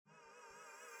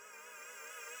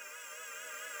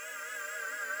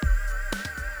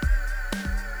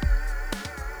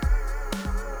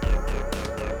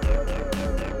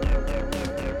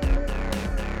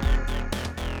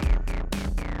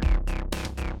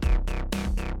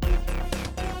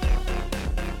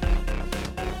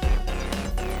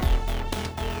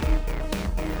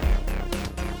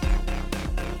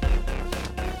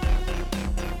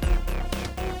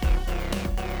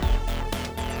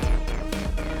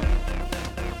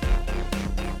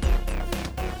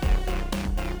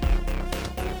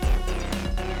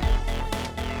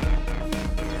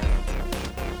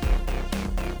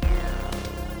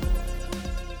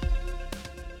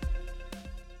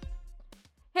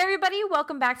everybody,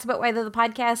 welcome back to But Why the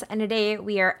Podcast, and today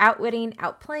we are outwitting,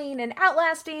 outplaying, and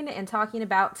outlasting and talking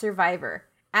about Survivor.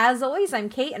 As always, I'm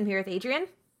Kate, I'm here with Adrian.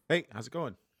 Hey, how's it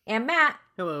going? And Matt.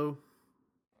 Hello.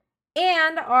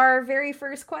 And our very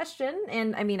first question,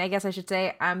 and I guess I should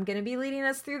say, I'm going to be leading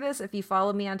us through this. If you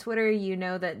follow me on Twitter, you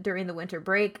know that during the winter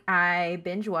break, I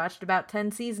binge watched about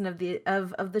 10 seasons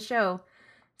of the show,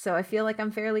 so I feel like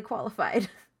I'm fairly qualified.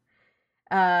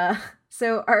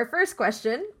 So our first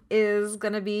question is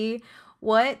going to be,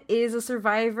 what is a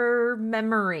Survivor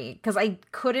memory? Because I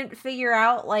couldn't figure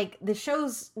out, the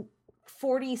show's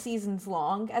 40 seasons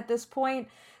long at this point,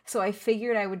 so I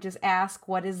figured I would just ask,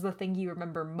 what is the thing you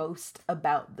remember most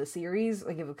about the series?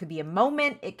 Like, if it could be a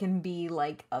moment, it can be,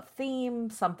 a theme,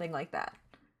 something like that.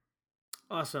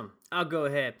 Awesome. I'll go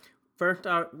ahead. First,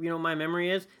 my memory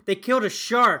is, they killed a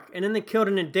shark, and then they killed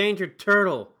an endangered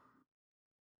turtle.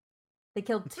 They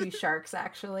killed 2 sharks,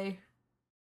 actually.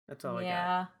 That's all I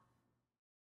got.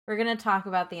 We're going to talk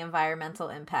about the environmental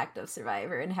impact of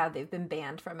Survivor and how they've been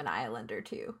banned from an island or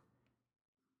 2.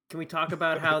 Can we talk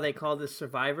about how they call this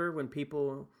Survivor when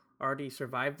people already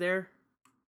survived there?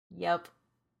 Yep.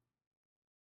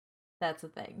 That's a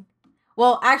thing.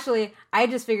 Well, actually, I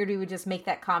just figured we would just make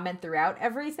that comment throughout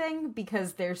everything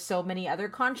because there's so many other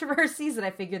controversies that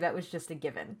I figured that was just a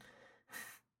given.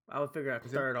 I would figure out to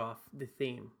start off the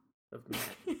theme of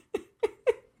Matt.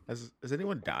 Has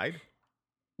anyone died?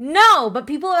 No, but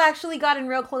people have actually gotten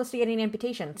real close to getting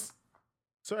amputations.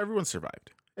 So everyone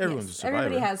survived. Everyone's a survivor.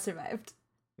 Everybody has survived.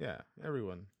 Yeah,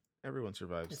 everyone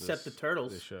survives. Except the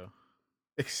turtles. This show.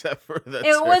 Except for the It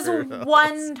turtles. was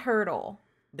one turtle.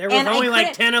 There was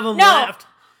only 10 of them left.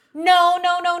 No.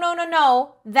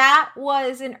 That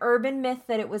was an urban myth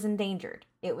that it was endangered.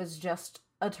 It was just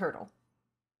a turtle.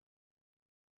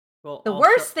 Well, the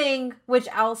worst thing, which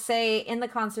I'll say in the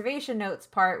conservation notes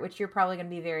part, which you're probably going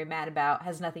to be very mad about,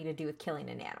 has nothing to do with killing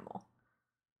an animal.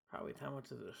 Probably how much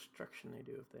of the destruction they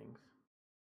do of things.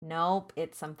 Nope,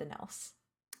 it's something else.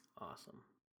 Awesome.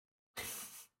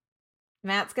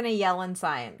 Matt's going to yell in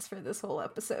science for this whole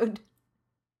episode.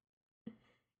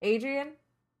 Adrian?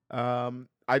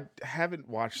 I haven't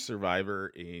watched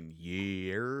Survivor in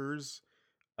years.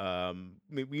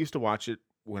 We used to watch it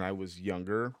when I was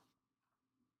younger.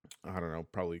 I don't know,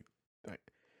 probably. I'm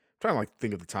trying to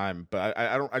think of the time, but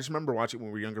I just remember watching it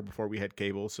when we were younger before we had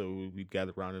cable, so we'd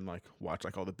gather around and watch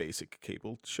all the basic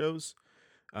cable shows.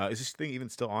 Is this thing even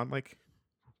still on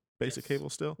basic cable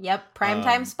still? Yep,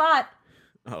 primetime spot.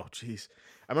 Oh jeez.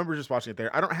 I remember just watching it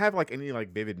there. I don't have any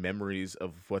vivid memories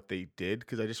of what they did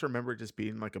because I just remember it just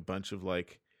being a bunch of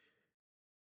white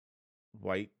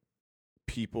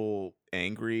people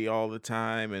angry all the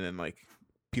time, and then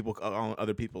people calling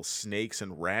other people snakes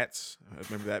and rats. I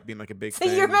remember that being a big thing.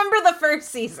 So you remember the first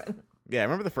season? Yeah, I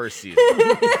remember the first season.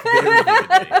 Very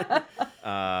vividly.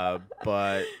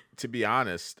 But to be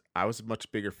honest, I was a much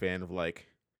bigger fan of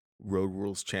Road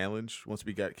Rules Challenge once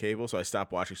we got cable, so I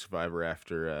stopped watching Survivor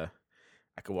after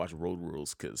I could watch Road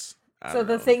Rules because. So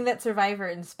the thing that Survivor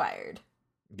inspired.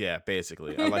 Yeah,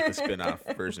 basically, I like the spin-off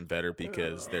version better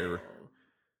because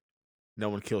no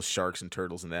one kills sharks and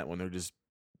turtles in that one. They're just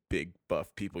big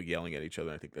buff people yelling at each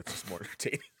other. I think that's just more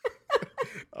entertaining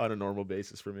on a normal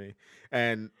basis for me.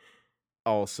 And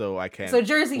also, I can. So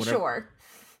Jersey Shore.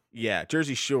 Yeah,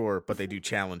 Jersey Shore, but they do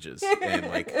challenges, and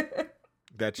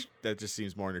that just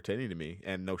seems more entertaining to me.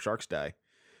 And no sharks die,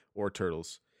 or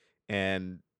turtles,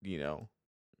 and they kill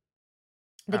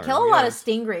a lot of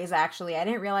stingrays. Actually, I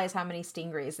didn't realize how many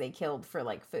stingrays they killed for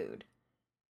food.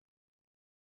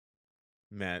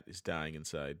 Matt is dying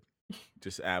inside,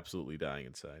 just absolutely dying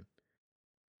inside.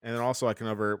 And then also,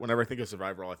 whenever I think of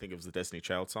Survivor, all I think of is the Destiny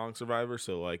Child song "Survivor."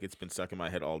 So it's been stuck in my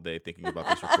head all day thinking about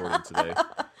this recording today.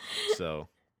 So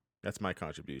that's my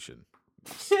contribution.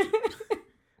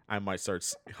 I might start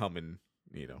humming,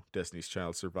 Destiny's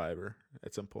Child "Survivor"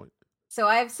 at some point. So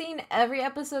I've seen every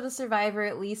episode of Survivor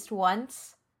at least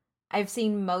once. I've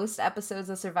seen most episodes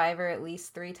of Survivor at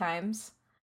least 3 times.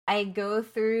 I go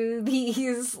through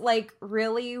these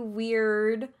really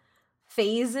weird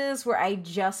phases where I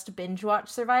just binge watch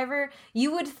Survivor.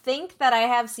 You would think that I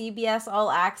have CBS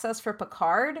All Access for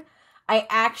Picard. I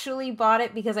actually bought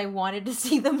it because I wanted to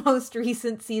see the most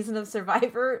recent season of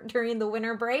Survivor during the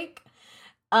winter break,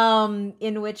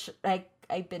 in which I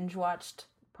binge watched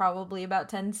probably about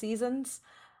 10 seasons.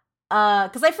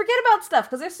 Because I forget about stuff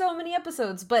because there's so many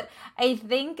episodes. But I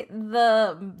think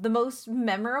the most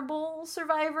memorable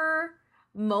Survivor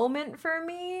moment for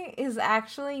me is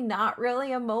actually not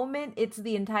really a moment. It's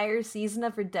the entire season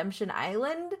of Redemption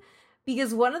Island,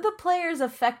 because one of the players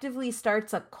effectively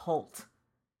starts a cult.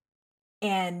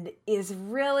 and is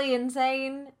really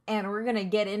insane, and we're gonna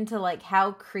get into like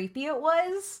how creepy it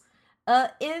was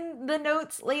in the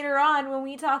notes later on when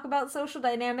we talk about social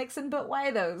dynamics and but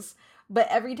why those. But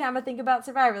every time I think about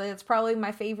Survivor, that's probably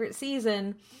my favorite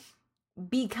season,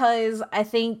 because I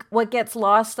think what gets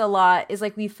lost a lot is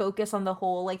like we focus on the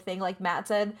whole like thing, like Matt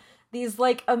said, these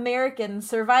like Americans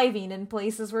surviving in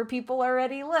places where people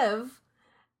already live.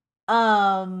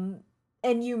 And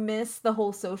you miss the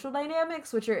whole social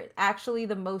dynamics, which are actually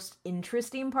the most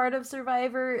interesting part of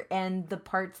Survivor and the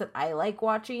parts that I like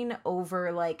watching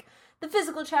over like the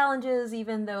physical challenges,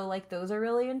 even though like those are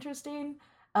really interesting.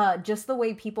 Just the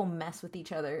way people mess with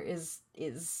each other is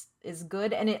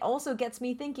good, and it also gets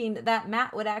me thinking that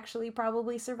Matt would actually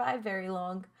probably survive very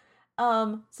long.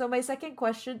 So my second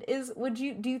question is,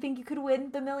 do you think you could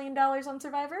win the $1 million on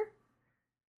Survivor?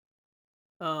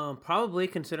 Probably,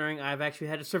 considering I've actually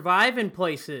had to survive in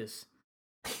places.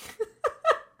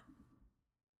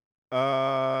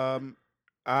 I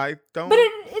don't. But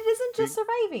it isn't just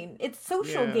surviving; it's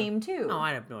social game too. Oh,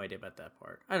 I have no idea about that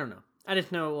part. I don't know. I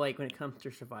just know, like, when it comes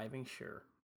to surviving, sure.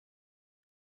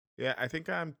 Yeah, I think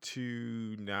I'm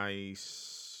too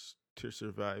nice to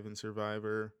survive in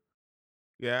Survivor.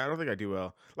 Yeah, I don't think I do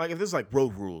well. Like, if this is like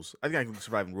Road Rules, I think I can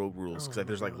survive in Road Rules because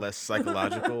there's like less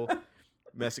psychological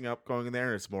messing up going in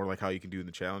there. It's more like how you can do in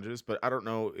the challenges. But I don't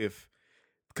know if,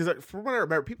 because from what I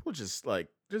remember, people just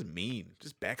mean,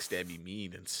 just backstabby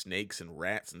mean, and snakes and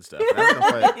rats and stuff. And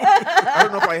I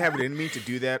don't know if I have it in me to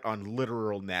do that on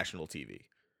literal national TV.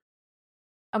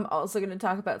 I'm also going to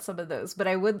talk about some of those, but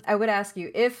I would ask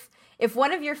you, if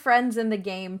one of your friends in the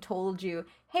game told you,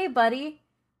 "Hey, buddy,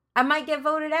 I might get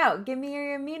voted out. Give me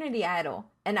your immunity idol,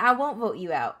 and I won't vote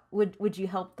you out." Would you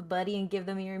help the buddy and give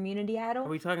them your immunity idol? Are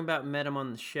we talking about met him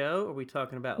on the show? Or are we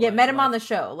talking about met him on the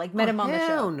show, like met him on the show?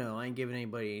 Hell no, I ain't giving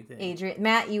anybody anything. Adrian,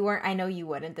 Matt, you weren't. I know you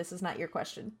wouldn't. This is not your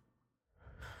question.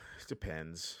 It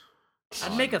depends.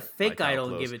 I'd make a fake idol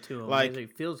and give it to him. Like,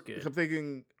 it feels good. I'm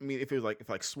thinking. I mean, if it was like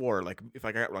if Swore, like if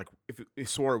I got like if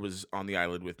Swore was on the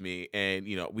island with me and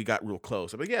we got real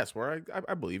close, I'm like, yeah, Swore,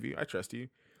 I believe you, I trust you.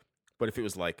 But if it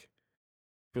was like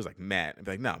Matt, I'd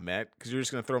be like, no, Matt, because you're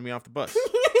just gonna throw me off the bus.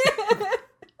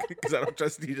 Because I don't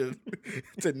trust you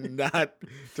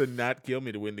to not kill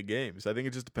me to win the game. So I think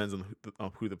it just depends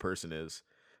on who the person is.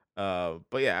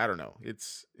 But yeah, I don't know.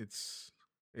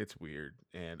 It's weird,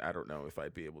 and I don't know if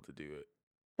I'd be able to do it.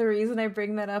 The reason I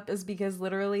bring that up is because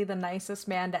literally the nicest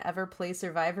man to ever play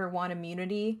Survivor won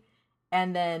immunity,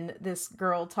 and then this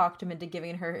girl talked him into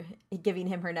giving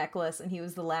him her necklace, and he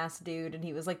was the last dude, and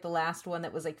he was like the last one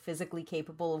that was like physically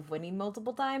capable of winning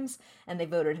multiple times, and they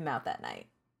voted him out that night.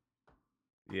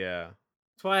 Yeah.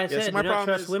 That's why I said do not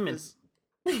trust women.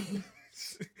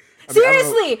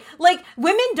 Seriously, like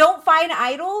women don't find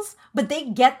idols, but they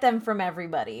get them from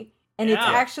everybody. And it's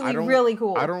actually really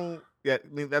cool. Yeah, I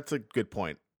mean, that's a good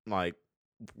point. Like,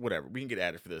 whatever. We can get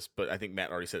at it for this, but I think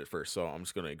Matt already said it first, so I'm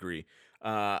just going to agree.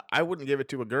 I wouldn't give it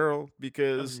to a girl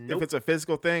because if it's a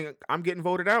physical thing, I'm getting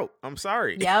voted out. I'm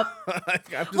sorry. Yep. Well,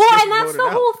 and that's the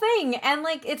whole thing. And,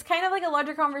 like, it's kind of like a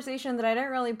larger conversation that I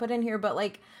didn't really put in here, but,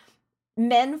 like,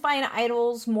 men find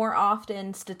idols more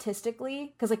often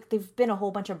statistically because, like, there've been a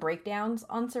whole bunch of breakdowns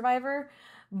on Survivor.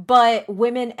 But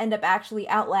women end up actually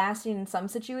outlasting in some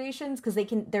situations because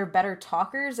they're better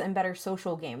talkers and better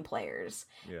social game players.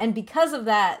 Yeah. And because of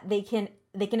that, they can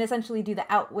essentially do the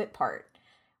outwit part,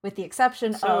 with the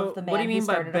exception of the man who started a cult. What do you mean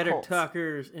by better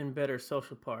talkers and better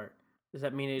social part? Does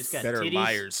that mean they just got better titties?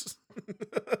 Liars?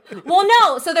 Well,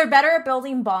 no. So they're better at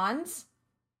building bonds.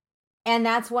 And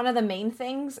that's one of the main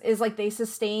things is like they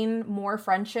sustain more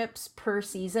friendships per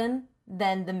season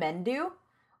than the men do,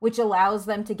 which allows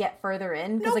them to get further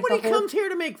in. Nobody comes here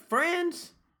to make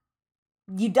friends.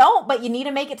 You don't, but you need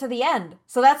to make it to the end.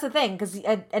 So that's the thing,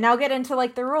 and I'll get into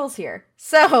like the rules here.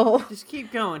 So just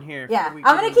keep going here. Yeah, I'm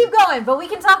gonna keep going, but we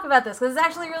can talk about this because it's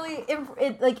actually really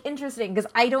interesting. Because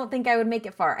I don't think I would make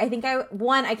it far. I think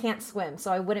I can't swim,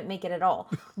 so I wouldn't make it at all.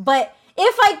 But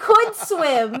if I could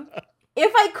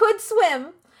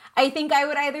swim, I think I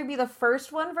would either be the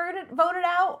first one voted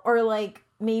out or like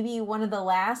maybe one of the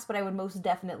last, but I would most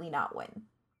definitely not win.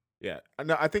 Yeah.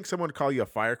 No, I think someone would call you a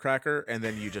firecracker and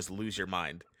then you just lose your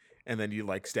mind and then you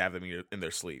like stab them in their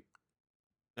sleep.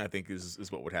 I think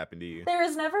is what would happen to you. There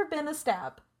has never been a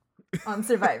stab on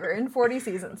Survivor in 40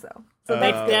 seasons though. So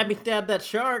stab that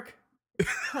shark.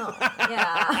 Oh,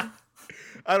 yeah.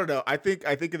 I don't know. I think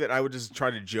that I would just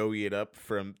try to Joey it up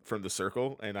from the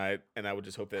circle and I would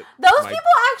just hope that those people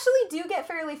actually do get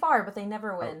fairly far, but they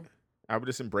never win. I would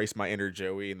just embrace my inner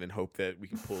Joey and then hope that we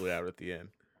can pull it out at the end.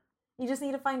 You just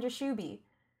need to find your Shuby.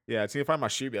 Yeah, I need to find my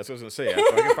Shuby. That's what I was going to say.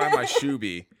 If I can find my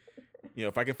Shuby, You know,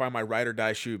 if I can find my ride or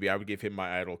die Shuby, I would give him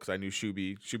my idol because I knew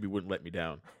Shuby wouldn't let me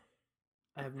down.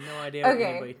 I have no idea what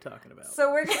anybody's talking about.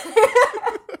 So we're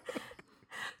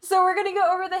So we're gonna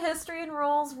go over the history and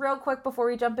rules real quick before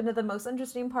we jump into the most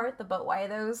interesting part, the but why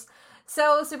those.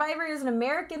 So Survivor is an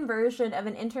American version of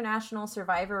an international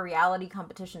Survivor reality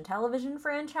competition television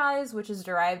franchise, which is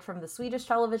derived from the Swedish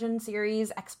television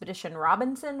series Expedition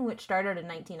Robinson, which started in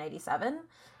 1997.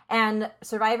 And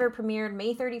Survivor premiered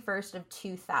May 31st of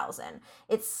 2000.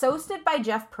 It's hosted by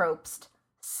Jeff Probst,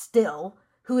 still,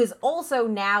 who is also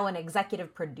now an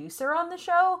executive producer on the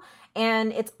show.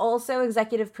 And it's also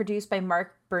executive produced by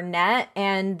Mark Burnett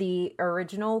and the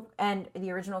original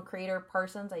creator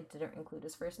Parsons. I didn't include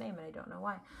his first name, and I don't know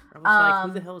why. I was like,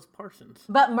 who the hell is Parsons?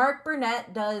 But Mark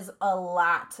Burnett does a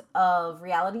lot of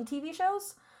reality TV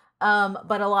shows,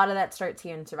 but a lot of that starts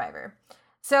here in Survivor.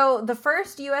 So the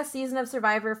first U.S. season of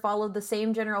Survivor followed the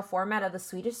same general format of the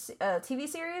Swedish TV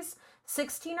series.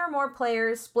 16 or more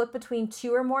players split between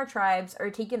 2 or more tribes are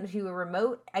taken to a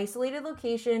remote, isolated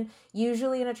location,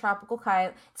 usually in a tropical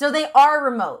climate. So they are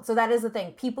remote. So that is the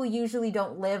thing. People usually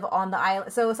don't live on the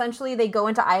island. So essentially they go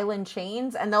into island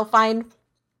chains and they'll find,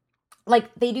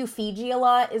 like, they do Fiji a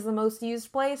lot is the most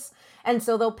used place. And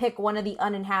so they'll pick one of the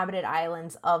uninhabited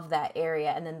islands of that area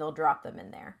and then they'll drop them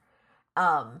in there.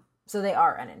 So they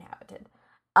are uninhabited.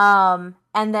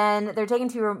 And then they're taken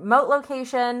to a remote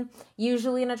location,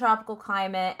 usually in a tropical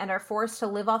climate, and are forced to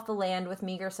live off the land with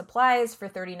meager supplies for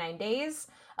 39 days.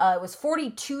 It was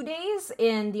 42 days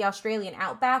in the Australian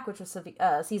outback, which was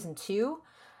season 2.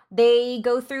 They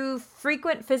go through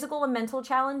frequent physical and mental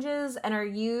challenges and are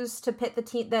used to pit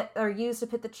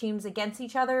the teams against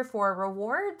each other for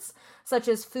rewards, such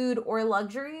as food or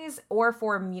luxuries, or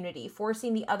for immunity,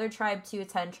 forcing the other tribe to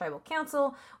attend tribal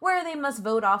council, where they must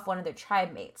vote off one of their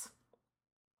tribe mates.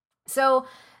 So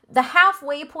the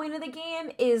halfway point of the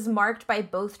game is marked by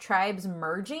both tribes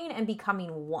merging and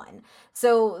becoming one.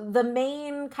 So the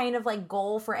main kind of like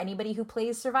goal for anybody who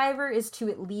plays Survivor is to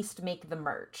at least make the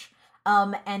merge.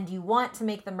 And you want to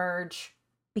make the merge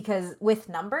because with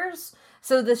numbers.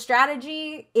 So the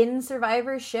strategy in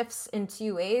Survivor shifts in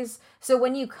 2 ways. So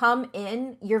when you come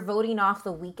in, you're voting off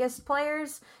the weakest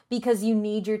players because you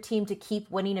need your team to keep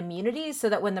winning immunity so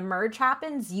that when the merge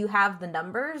happens, you have the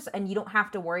numbers and you don't have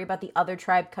to worry about the other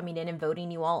tribe coming in and voting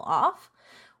you all off.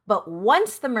 But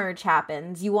once the merge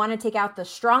happens, you want to take out the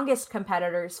strongest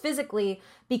competitors physically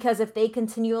because if they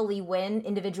continually win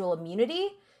individual immunity,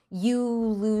 you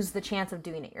lose the chance of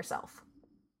doing it yourself.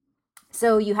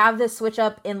 So you have this switch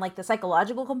up in like the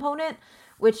psychological component,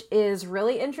 which is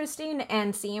really interesting,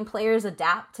 and seeing players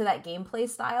adapt to that gameplay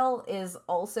style is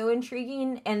also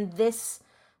intriguing. And this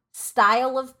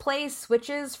style of play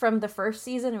switches from the first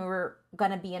season, and we're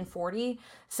gonna be in 40.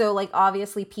 So like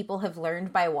obviously people have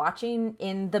learned by watching.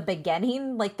 In the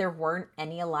beginning, like there weren't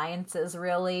any alliances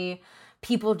really.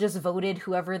 People just voted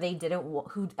whoever they didn't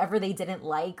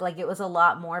like. Like it was a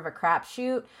lot more of a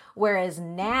crapshoot. Whereas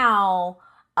now,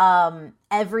 from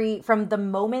the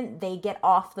moment they get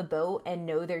off the boat and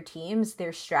know their teams, they're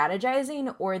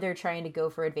strategizing or they're trying to go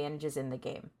for advantages in the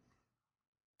game.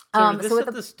 So is this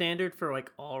the standard for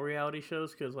like all reality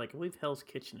shows? Because like I believe Hell's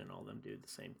Kitchen and all them do the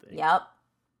same thing. Yep.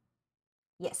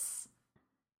 Yes.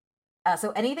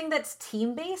 So anything that's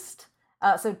team-based.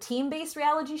 So team-based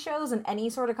reality shows and any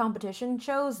sort of competition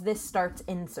shows, this starts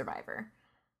in Survivor.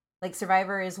 Like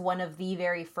Survivor is one of the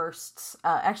very first,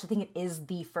 actually I think it is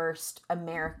the first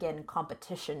American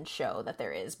competition show that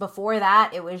there is. Before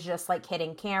that, it was just like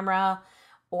hidden camera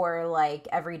or like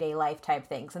everyday life type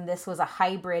things. And this was a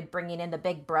hybrid, bringing in the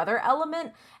Big Brother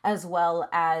element as well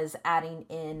as adding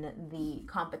in the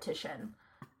competition.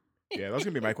 Yeah, that was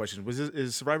gonna be my question.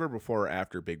 Is Survivor before or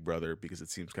after Big Brother? Because it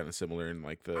seems kind of similar in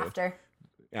like the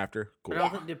After.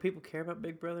 Cool. Do people care about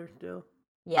Big Brother still?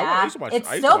 Yeah, it's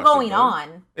still going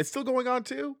on. It's still going on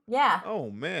too? Yeah.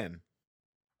 Oh man.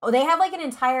 Oh, they have like an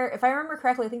entire, if I remember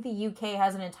correctly, I think the UK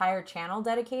has an entire channel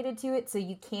dedicated to it, so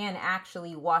you can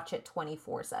actually watch it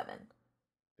 24/7.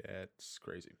 That's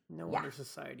crazy. No wonder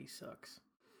society sucks.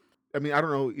 I mean, I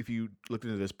don't know if you looked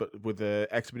into this, but with the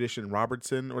Expedition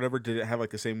Robertson or whatever, did it have like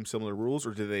the same similar rules,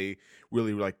 or did they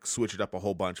really like switch it up a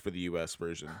whole bunch for the US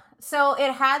version? So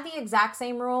it had the exact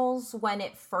same rules when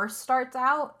it first starts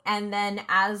out, and then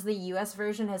as the US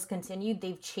version has continued,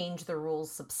 they've changed the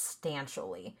rules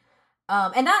substantially.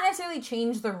 And not necessarily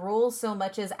changed the rules so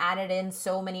much as added in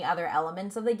so many other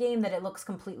elements of the game that it looks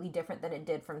completely different than it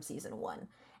did from season 1.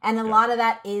 And a lot of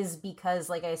that is because,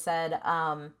 like I said,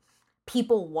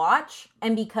 people watch,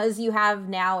 and because you have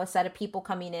now a set of people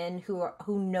coming in who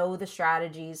know the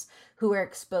strategies, who are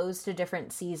exposed to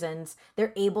different seasons,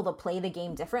 they're able to play the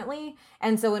game differently.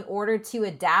 And so in order to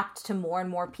adapt to more and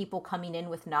more people coming in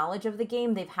with knowledge of the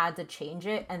game, they've had to change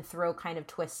it and throw kind of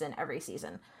twists in every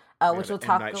season, which we'll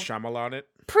talk about. Night Shyamalan it.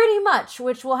 Pretty much,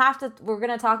 which we're going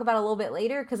to talk about a little bit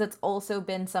later, because it's also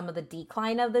been some of the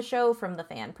decline of the show from the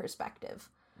fan perspective.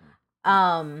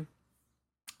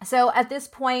 So at this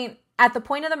point, at the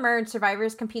point of the merge,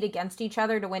 survivors compete against each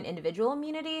other to win individual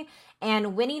immunity,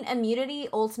 and winning immunity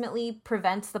ultimately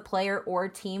prevents the player or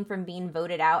team from being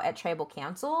voted out at tribal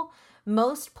council.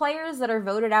 Most players that are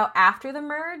voted out after the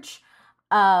merge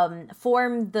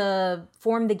form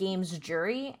the game's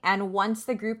jury, and once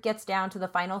the group gets down to the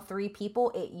final 3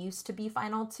 people, it used to be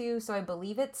final 2, so I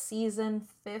believe it's season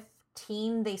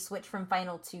 15 they switch from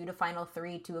final 2 to final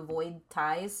 3 to avoid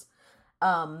ties.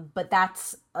 But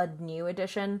that's a new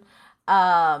addition.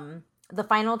 The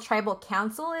final tribal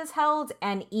council is held,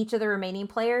 and each of the remaining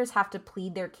players have to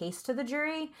plead their case to the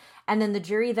jury, and then the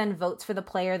jury then votes for the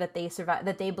player that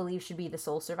they believe should be the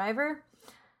sole survivor.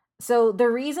 So the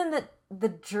reason that the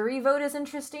jury vote is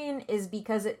interesting is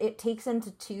because it takes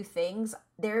into 2 things.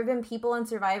 There have been people in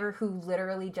Survivor who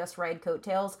literally just ride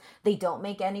coattails. They don't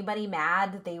make anybody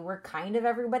mad. They were kind of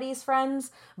everybody's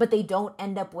friends, but they don't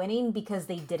end up winning because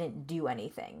they didn't do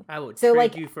anything. I would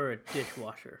trade you for a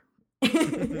dishwasher.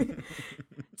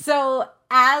 So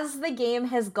as the game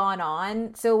has gone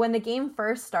on, so when the game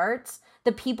first starts,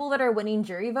 the people that are winning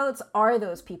jury votes are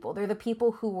those people. They're the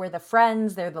people who were the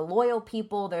friends, they're the loyal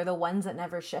people, they're the ones that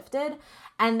never shifted.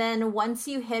 And then once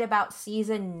you hit about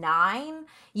season 9,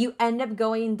 you end up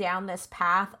going down this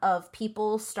path of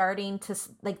people starting to,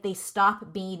 like, they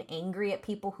stop being angry at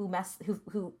people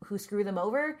who screw them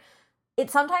over. It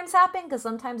sometimes happens because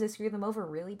sometimes they screw them over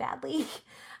really badly.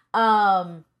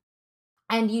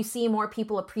 And you see more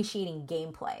people appreciating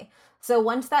gameplay. So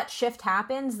once that shift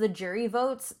happens, the jury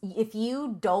votes, if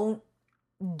you don't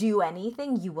do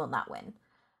anything, you will not win.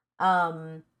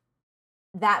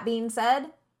 That being said,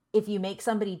 if you make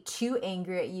somebody too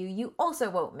angry at you, you also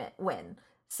won't win.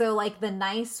 So like the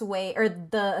nice way, or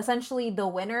essentially the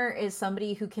winner is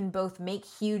somebody who can both make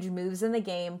huge moves in the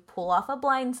game, pull off a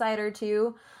blindside or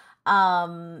 2,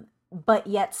 but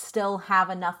yet still have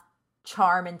enough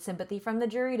charm and sympathy from the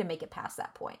jury to make it past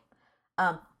that point.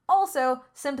 Also,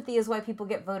 sympathy is why people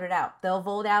get voted out. They'll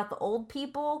vote out the old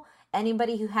people,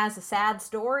 anybody who has a sad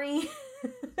story,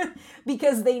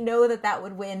 because they know that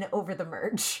would win over the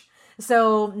merge.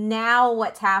 So now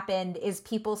what's happened is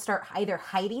people start either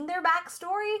hiding their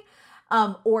backstory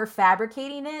or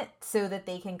fabricating it so that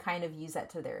they can kind of use that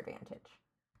to their advantage.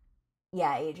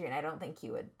 Yeah, Adrian, I don't think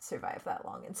you would survive that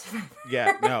long in Survivor.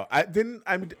 Yeah, no, I didn't.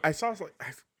 I saw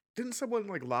didn't someone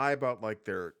like lie about like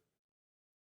their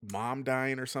mom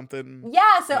dying or something?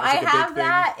 Yeah, so I have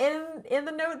that in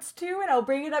the notes too, and I'll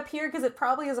bring it up here because it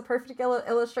probably is a perfect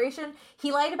illustration.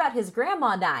 He lied about his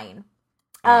grandma dying.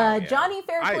 Yeah. Johnny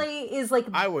Fairplay is like...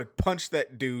 I would punch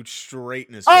that dude straight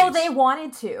in his face. face. They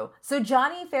wanted to. So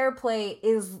Johnny Fairplay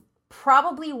is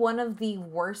probably one of the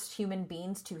worst human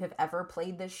beings to have ever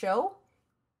played this show.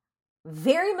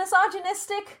 Very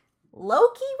misogynistic,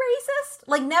 low-key racist.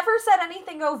 Like, never said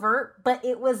anything overt, but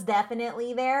it was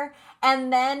definitely there.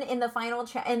 And then in the final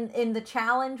in the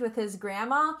challenge with his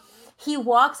grandma, he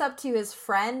walks up to his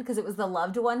friend because it was the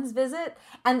loved one's visit,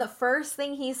 and the first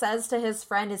thing he says to his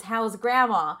friend is, "How's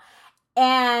grandma?"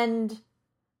 And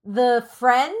the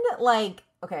friend,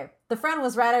 the friend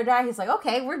was ride or die. He's like,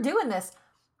 "Okay, we're doing this."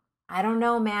 I don't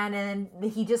know, man.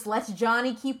 And he just lets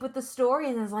Johnny keep with the story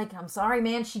and is like, "I'm sorry,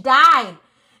 man, she died."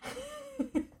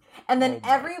 And then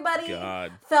everybody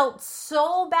felt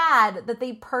so bad that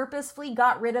they purposefully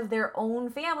got rid of their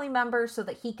own family members so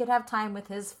that he could have time with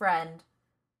his friend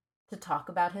to talk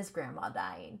about his grandma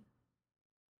dying.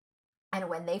 And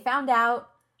when they found out,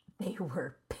 they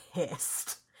were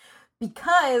pissed.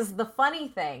 Because the funny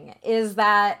thing is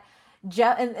that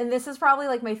Jeff, and this is probably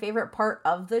like my favorite part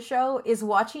of the show, is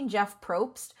watching Jeff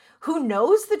Probst, who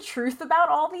knows the truth about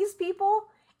all these people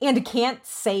and can't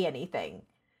say anything.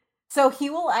 So he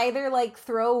will either like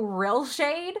throw real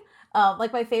shade.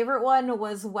 Like my favorite one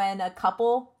was when a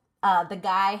couple, the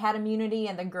guy had immunity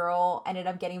and the girl ended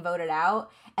up getting voted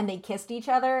out, and they kissed each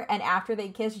other. And after they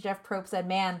kissed, Jeff Probst said,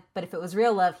 "Man, but if it was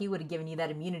real love, he would have given you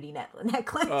that immunity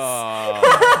necklace." I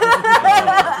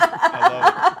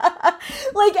love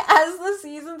it. Like, as the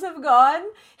seasons have gone,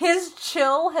 his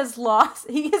chill has lost.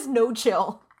 He has no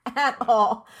chill at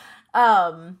all.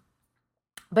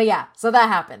 But yeah, so that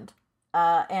happened.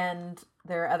 And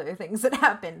there are other things that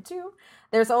happened too.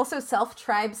 There's also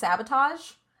self-tribe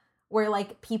sabotage, where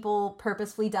like people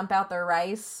purposefully dump out their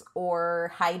rice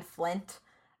or hide flint.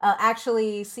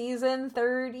 Actually, season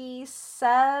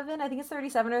 37, I think it's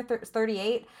 37 or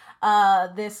 38,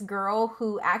 this girl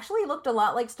who actually looked a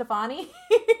lot like Stefani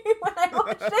when I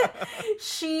watched it,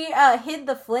 she hid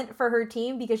the flint for her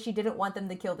team because she didn't want them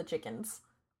to kill the chickens.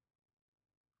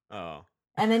 Oh.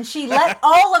 And then she let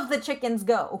all of the chickens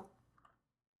go.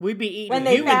 We'd be eating when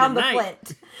they human found tonight.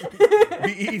 the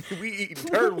flint. we eating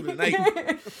turtle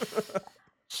tonight.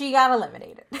 She got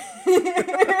eliminated.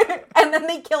 And then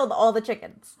they killed all the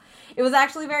chickens. It was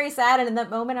actually very sad, and in that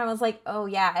moment I was like, oh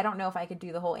yeah, I don't know if I could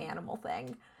do the whole animal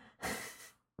thing.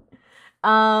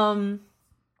 So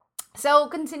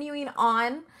continuing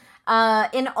on,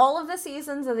 in all of the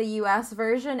seasons of the US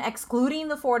version, excluding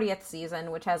the 40th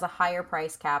season, which has a higher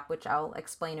price cap, which I'll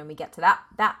explain when we get to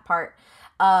that part,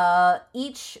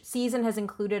 each season has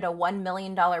included a $1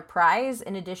 million prize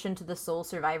in addition to the sole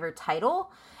survivor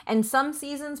title. And some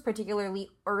seasons, particularly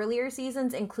earlier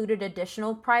seasons, included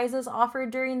additional prizes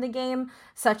offered during the game,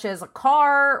 such as a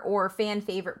car or fan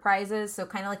favorite prizes. So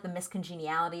kind of like the Miss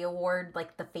Congeniality Award,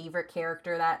 like the favorite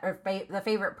character the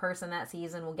favorite person that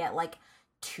season will get like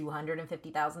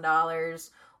 $250,000.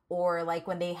 Or like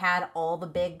when they had all the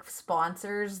big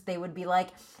sponsors, they would be like,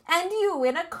 and you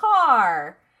win a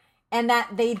car. And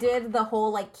that they did the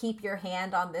whole like keep your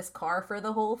hand on this car for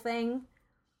the whole thing.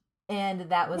 And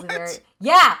that was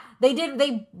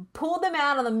they pulled them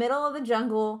out in the middle of the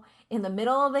jungle, in the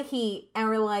middle of the heat, and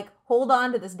were like, hold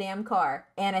on to this damn car.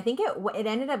 And I think it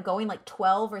ended up going like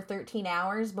 12 or 13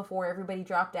 hours before everybody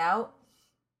dropped out.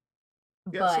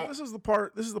 Yeah, but... so this is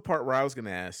the part where I was going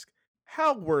to ask,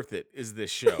 how worth it is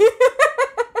this show?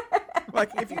 Like,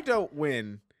 if you don't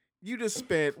win, you just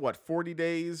spent, 40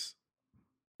 days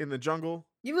in the jungle?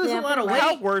 You lose a lot of weight.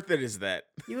 How worth it is that?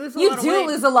 You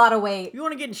lose a lot of weight. If you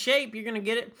want to get in shape, you're going to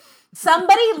get it.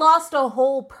 Somebody lost a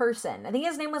whole person. I think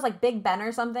his name was like Big Ben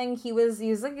or something. He was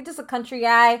like just a country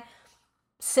guy,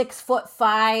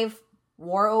 6'5",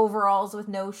 wore overalls with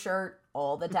no shirt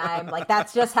all the time. Like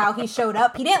that's just how he showed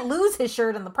up. He didn't lose his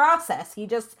shirt in the process. He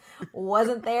just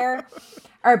wasn't there.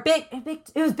 Or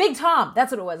it was Big Tom.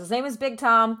 That's what it was. His name was Big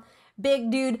Tom.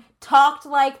 Big dude, talked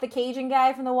like the Cajun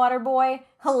guy from The Water Boy.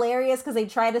 Hilarious because they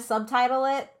tried to subtitle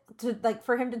it to like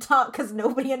for him to talk because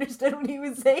nobody understood what he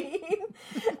was saying.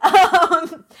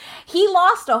 He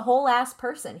lost a whole ass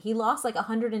person. He lost like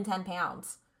 110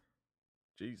 pounds.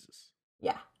 Jesus.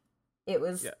 Yeah. It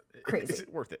was crazy. Is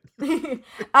it worth it?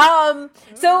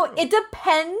 So it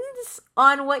depends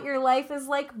on what your life is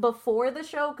like before the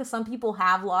show, because some people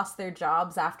have lost their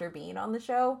jobs after being on the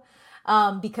show,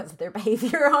 because of their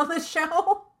behavior on the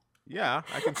show. Yeah,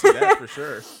 I can see that for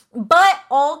sure. But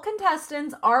all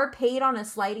contestants are paid on a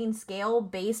sliding scale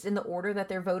based in the order that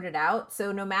they're voted out.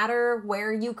 So no matter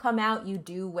where you come out, you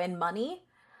do win money.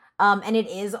 And it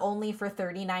is only for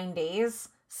 39 days.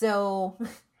 So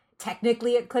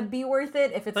technically it could be worth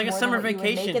it if it's like more a summer than what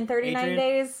vacation, you would make in 39 Adrian.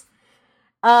 days.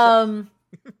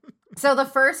 So the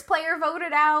first player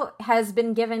voted out has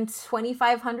been given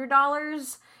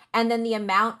 $2,500. And then the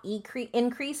amount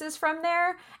increases from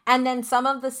there. And then some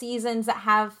of the seasons that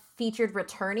have featured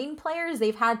returning players,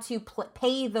 they've had to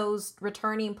pay those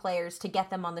returning players to get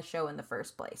them on the show in the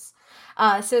first place.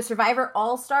 So Survivor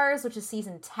All-Stars, which is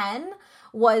season 10,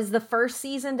 was the first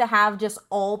season to have just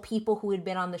all people who had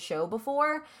been on the show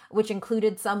before, which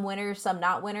included some winners, some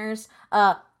not winners.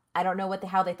 I don't know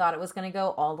how they thought it was going to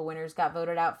go. All the winners got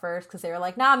voted out first because they were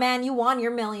like, nah, man, you won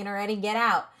your million already. Get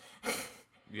out.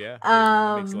 Yeah,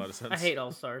 that makes a lot of sense. I hate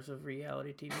all stars of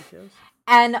reality TV shows.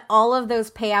 And all of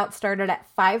those payouts started at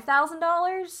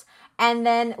 $5,000. And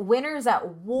then Winners at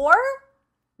War,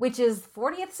 which is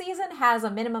 40th season, has a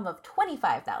minimum of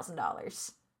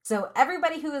 $25,000. So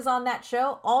everybody who is on that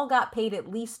show all got paid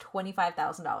at least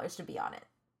 $25,000 to be on it.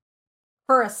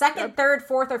 For a second, third,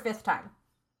 fourth, or fifth time.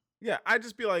 Yeah, I'd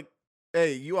just be like,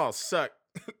 hey, you all suck.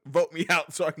 Vote me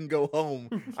out so I can go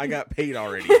home. I got paid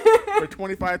already. For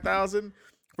 $25,000?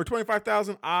 For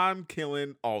 $25,000, I'm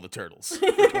killing all the turtles. For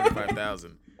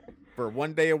 $25,000. For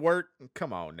one day of work,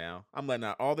 come on now. I'm letting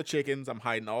out all the chickens. I'm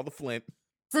hiding all the flint.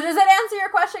 So does that answer your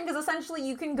question? Because essentially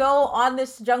you can go on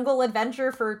this jungle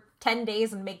adventure for 10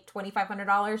 days and make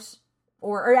 $2,500.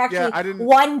 Or actually,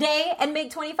 one day and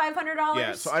make $2,500.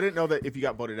 Yeah, so I didn't know that if you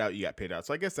got voted out, you got paid out.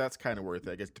 So I guess that's kind of worth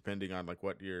it. I guess depending on like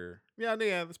what your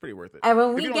that's pretty worth it. And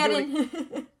when we get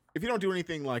in, if you don't do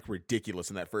anything like ridiculous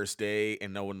in that first day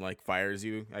and no one like fires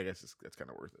you, I guess that's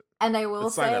kind of worth it. And I will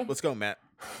say, sign up. Let's go, Matt.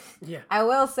 Yeah, I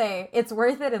will say it's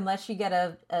worth it unless you get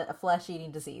a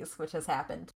flesh-eating disease, which has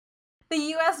happened.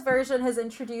 The US version has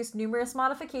introduced numerous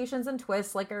modifications and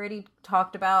twists, like I already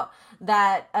talked about,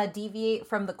 that deviate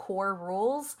from the core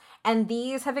rules. And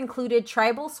these have included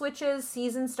tribal switches,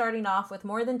 seasons starting off with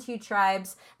more than 2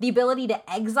 tribes, the ability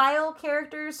to exile They're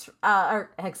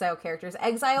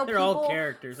all people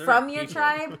characters. They're from not your people.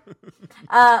 tribe.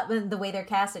 The way they're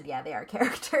casted, yeah, they are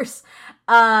characters.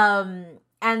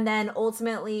 And then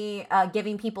ultimately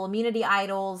giving people immunity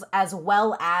idols as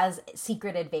well as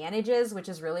secret advantages, which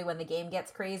is really when the game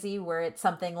gets crazy, where it's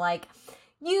something like,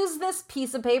 use this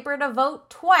piece of paper to vote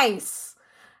twice.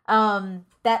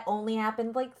 That only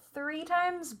happened like 3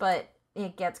 times, but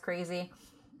it gets crazy.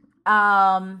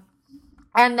 And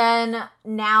then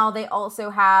now they also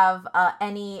have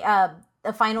a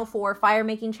Final Four fire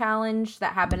making challenge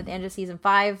that happened at the end of season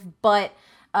 5, but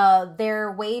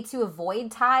their way to avoid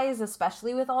ties,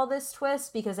 especially with all this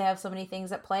twist, because they have so many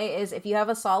things at play, is if you have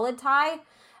a solid tie,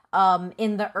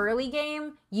 in the early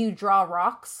game, you draw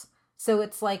rocks. So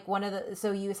it's like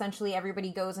so you essentially,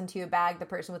 everybody goes into a bag, the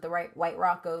person with the right white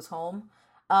rock goes home.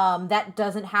 That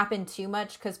doesn't happen too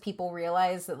much because people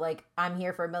realize that, like, I'm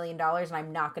here for $1 million and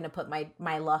I'm not going to put my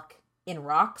luck in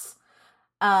rocks.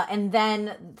 And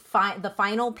then the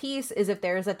final piece is if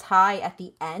there's a tie at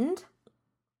the end,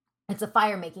 it's a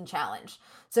fire making challenge.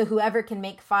 So whoever can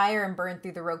make fire and burn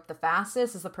through the rope the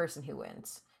fastest is the person who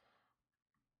wins.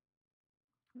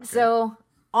 Okay. So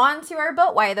on to our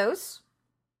boat Wythos.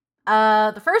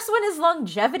 The first one is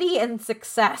longevity and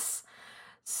success.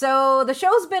 So the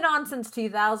show's been on since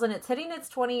 2000. It's hitting its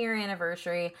 20-year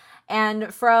anniversary.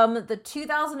 And from the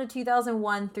 2000 to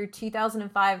 2001 through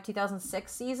 2005,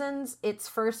 2006 seasons, its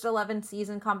first 11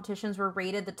 season competitions were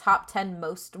rated the top 10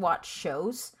 most watched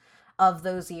shows of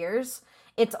those years.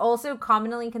 It's also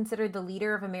commonly considered the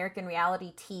leader of American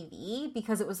reality TV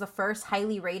because it was the first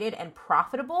highly rated and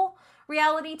profitable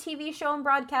reality TV show on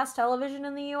broadcast television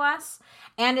in the US.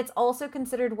 And it's also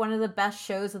considered one of the best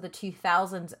shows of the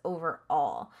 2000s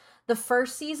overall. The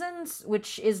first seasons,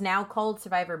 which is now called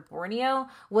Survivor Borneo,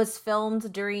 was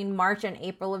filmed during March and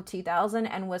April of 2000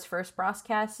 and was first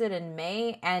broadcasted in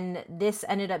May. And this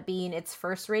ended up being its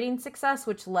first rating success,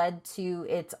 which led to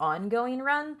its ongoing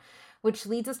run, which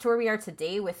leads us to where we are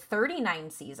today with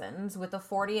 39 seasons, with the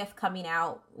 40th coming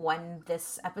out when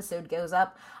this episode goes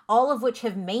up, all of which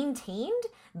have maintained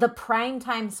the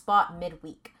primetime spot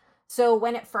midweek. So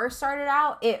when it first started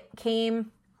out, it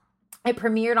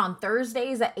premiered on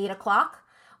Thursdays at 8 o'clock,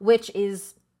 which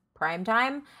is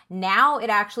primetime. Now it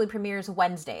actually premieres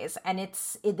Wednesdays, and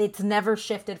it's never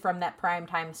shifted from that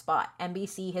primetime spot.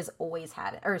 NBC has always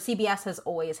had it, or CBS has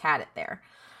always had it there.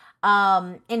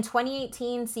 In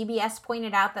 2018, CBS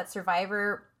pointed out that the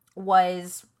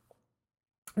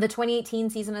 2018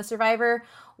 season of Survivor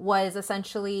was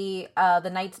essentially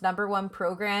the night's #1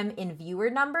 program in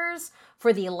viewer numbers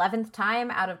for the 11th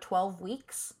time out of 12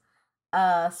 weeks.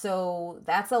 So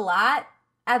that's a lot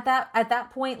at that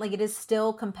point. Like, it is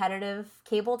still competitive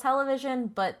cable television,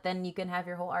 but then you can have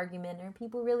your whole argument, are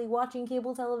people really watching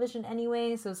cable television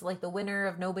anyway? So it's like the winner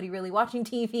of nobody really watching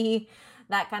TV,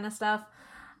 that kind of stuff.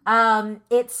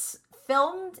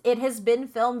 It has been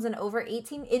filmed in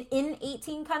in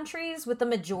 18 countries, with the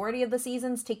majority of the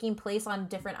seasons taking place on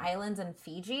different islands in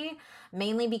Fiji,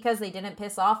 mainly because they didn't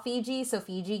piss off Fiji, so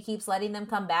Fiji keeps letting them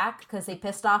come back because they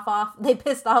pissed off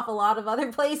a lot of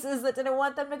other places that didn't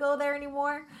want them to go there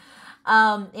anymore.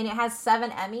 And it has 7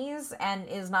 Emmys and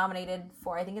is nominated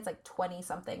for, I think it's like 20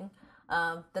 something.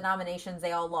 The nominations,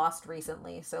 they all lost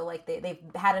recently, so like they've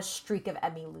had a streak of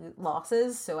Emmy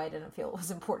losses, so I didn't feel it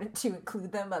was important to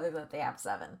include them, other than they have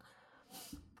 7.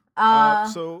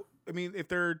 So I mean, if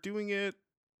they're doing it,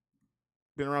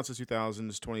 been around since 2000,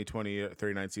 it's 2020,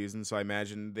 39 seasons, so I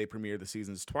imagine they premiere the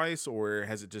seasons twice, or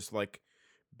has it just like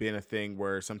been a thing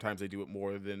where sometimes they do it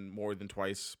more than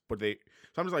twice? But so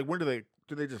I'm just like, when do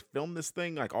they just film this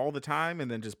thing like all the time and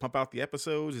then just pump out the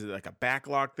episodes? Is it like a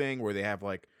backlog thing where they have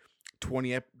like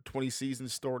 20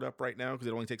 seasons stored up right now because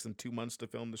it only takes them 2 months to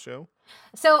film the show?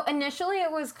 So initially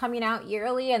it was coming out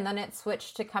yearly, and then it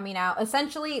switched to coming out.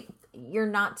 Essentially, you're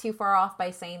not too far off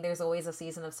by saying there's always a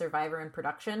season of Survivor in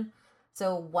production.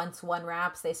 So once one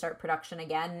wraps, they start production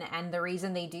again. And the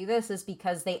reason they do this is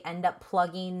because they end up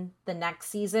plugging the next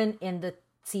season in the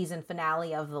season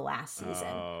finale of the last season.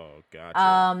 Oh,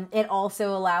 gotcha. It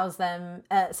also allows them...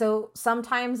 so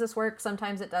sometimes this works,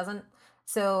 sometimes it doesn't.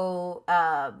 So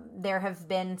there have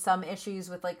been some issues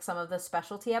with like some of the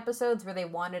specialty episodes where they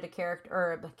wanted a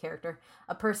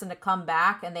person to come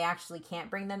back, and they actually can't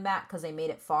bring them back because they made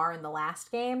it far in the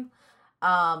last game.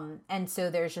 And so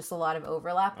there's just a lot of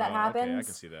overlap that happens. Okay, I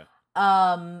can see that.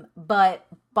 But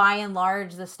by and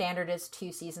large, the standard is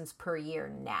 2 seasons per year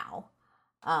now.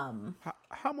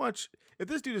 How much? If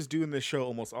this dude is doing this show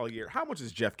almost all year, how much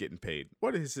is Jeff getting paid?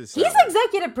 What is his He's salary?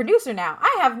 executive producer now.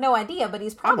 I have no idea, but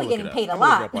he's probably getting paid a I'm gonna look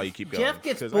it lot. up while you keep going. Jeff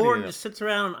gets 'cause I need bored to and know. just sits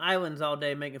around on islands all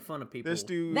day making fun of people. This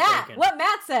dude. What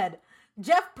Matt said.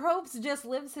 Jeff Probst just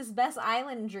lives his best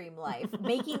island dream life,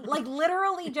 making like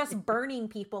literally just burning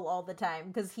people all the time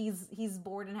because he's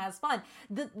bored and has fun.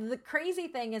 The crazy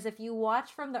thing is if you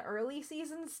watch from the early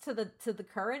seasons to the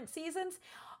current seasons,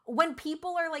 when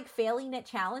people are like failing at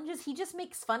challenges, he just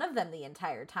makes fun of them the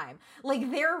entire time.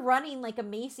 Like they're running like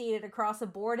emaciated across a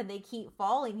board and they keep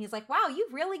falling. He's like, "Wow, you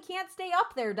really can't stay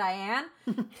up there, Diane."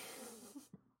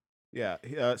 Yeah,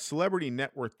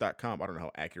 CelebrityNetWorth.com. I don't know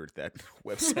how accurate that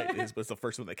website is, but it's the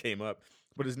first one that came up.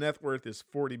 But his net worth is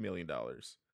 $40 million,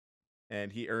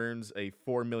 and he earns a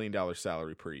 $4 million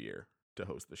salary per year to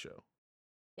host the show.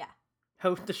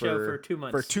 Host the show for 2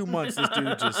 months. For 2 months, this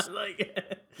dude just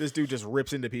like, this dude just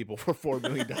rips into people for $4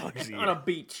 million a year on a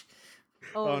beach.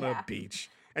 on a beach,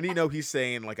 and he's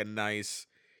saying like a nice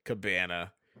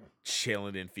cabana,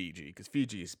 chilling in Fiji because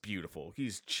Fiji is beautiful.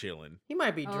 He's chilling, He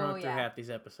might be drunk through yeah. half these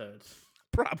episodes.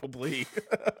 probably.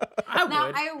 I Now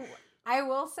would. I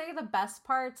will say the best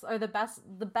parts or the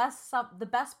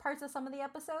best parts of some of the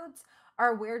episodes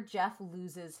are where Jeff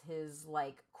loses his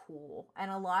like cool,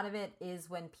 and a lot of it is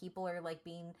when people are like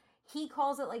he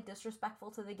calls it like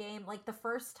disrespectful to the game. Like the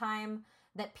first time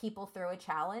that people throw a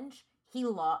challenge, he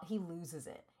loses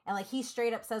it, and like he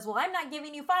straight up says, "Well, I'm not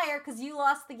giving you fire because you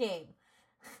lost the game.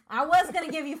 I was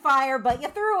gonna give you fire, but you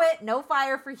threw it. No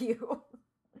fire for you."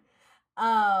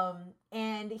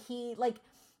 And he like.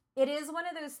 It is one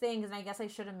of those things, and I guess I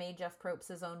should have made Jeff Probst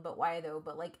his own, but why though?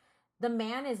 But like, the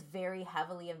man is very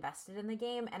heavily invested in the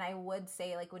game, and I would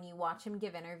say, like, when you watch him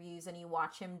give interviews and you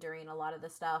watch him during a lot of the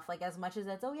stuff, like, as much as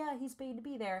it's, oh yeah, he's paid to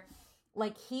be there,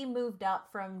 like, he moved up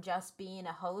from just being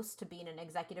a host to being an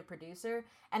executive producer,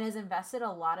 and has invested a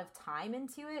lot of time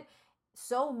into it,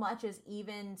 so much as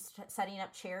even setting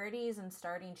up charities and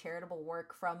starting charitable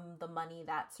work from the money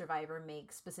that Survivor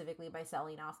makes, specifically by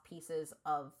selling off pieces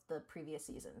of the previous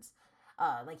seasons.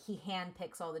 Like he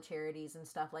handpicks all the charities and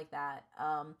stuff like that.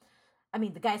 I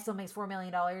mean, the guy still makes $4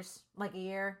 million like a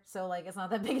year, so like it's not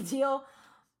that big a deal.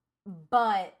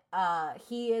 But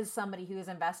he is somebody who is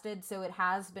invested, so it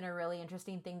has been a really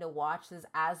interesting thing to watch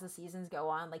as the seasons go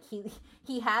on. Like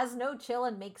he has no chill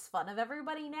and makes fun of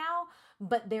everybody now,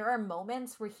 but there are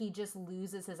moments where he just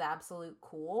loses his absolute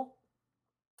cool,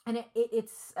 and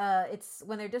it's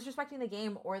when they're disrespecting the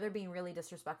game or they're being really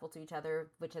disrespectful to each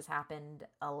other, which has happened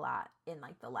a lot in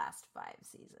like the last 5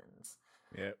 seasons.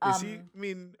 Yeah, is he? I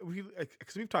mean,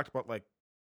 because we've talked about like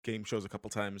game shows a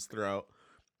couple times throughout.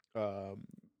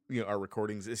 Our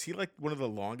recordings. Is he like one of the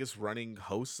longest running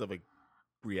hosts of a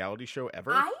reality show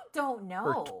ever? I don't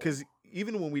know. Because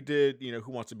even when we did,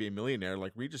 Who Wants to Be a Millionaire,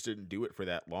 like we just didn't do it for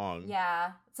that long.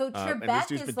 Yeah. So and Trebek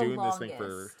dude's is been the doing longest. this thing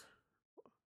for.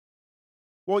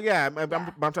 Well, yeah, I'm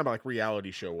talking about like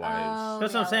reality show wise.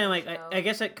 That's what I'm saying. Like, show. I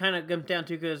guess it kind of comes down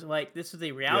to because like this is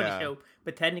a reality Yeah. show,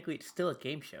 but technically it's still a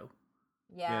game show.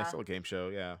 Yeah, it's still a game show.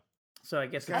 Yeah, So I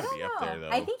guess It's gotta it's, I be don't up know. there,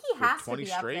 though. I think he For has to 20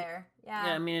 be up straight? there. Yeah.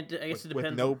 yeah. I mean, I guess it with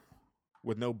depends.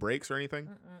 with no breaks or anything.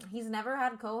 He's never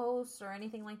had co-hosts or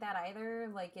anything like that either.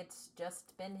 Like it's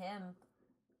just been him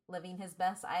living his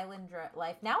best island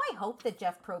life. Now I hope that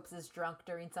Jeff Probst is drunk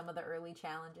during some of the early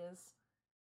challenges.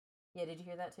 Yeah, did you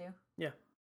hear that too? Yeah.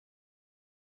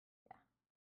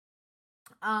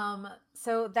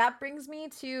 So that brings me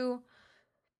to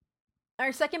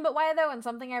our second but why though, and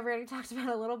something I've already talked about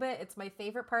a little bit. It's my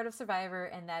favorite part of Survivor,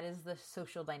 and that is the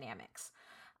social dynamics.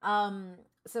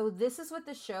 So this is what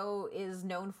the show is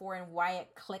known for and why it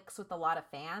clicks with a lot of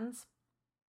fans.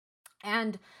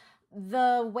 And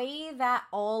the way that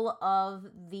all of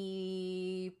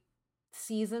the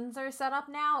seasons are set up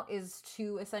now is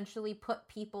to essentially put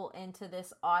people into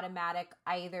this automatic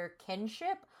either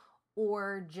kinship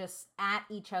or just at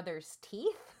each other's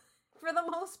teeth for the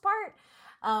most part,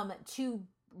 to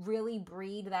really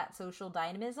breed that social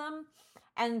dynamism.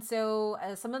 And so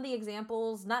some of the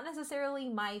examples, not necessarily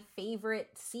my favorite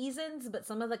seasons, but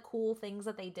some of the cool things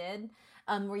that they did,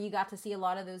 where you got to see a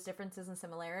lot of those differences and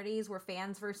similarities, were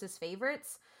fans versus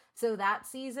favorites. So that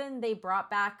season they brought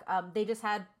back, they just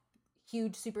had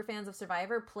huge super fans of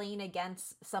Survivor playing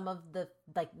against some of the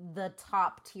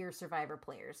top tier Survivor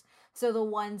players. So the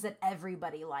ones that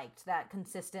everybody liked, that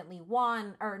consistently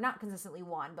won, or not consistently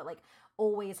won, but like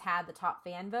always had the top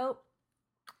fan vote.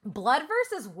 Blood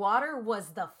versus Water was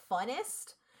the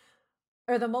funnest,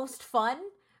 or the most fun,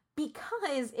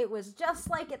 because it was just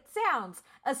like it sounds.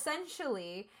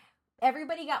 Essentially,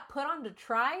 everybody got put onto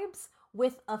tribes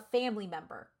with a family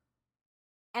member.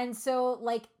 And so,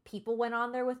 like, people went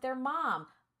on there with their mom.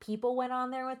 People went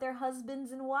on there with their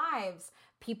husbands and wives.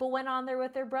 People went on there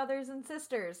with their brothers and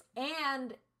sisters.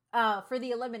 And for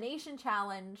the elimination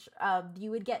challenge,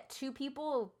 you would get two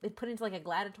people put into like a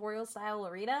gladiatorial style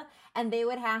arena, and they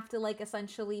would have to like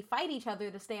essentially fight each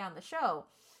other to stay on the show.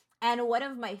 And one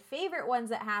of my favorite ones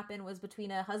that happened was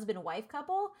between a husband and wife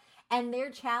couple, and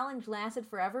their challenge lasted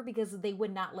forever because they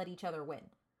would not let each other win.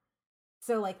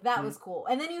 So, like, that was cool.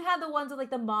 And then you had the ones with, like,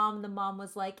 the mom. The mom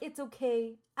was like, it's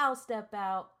okay, I'll step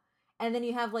out. And then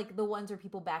you have, like, the ones where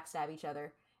people backstab each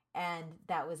other. And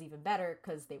that was even better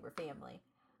because they were family.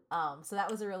 So that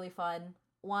was a really fun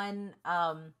one.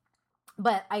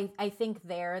 But I think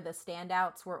the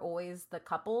standouts were always the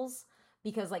couples.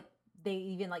 Because, like, they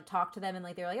even, like, talked to them and,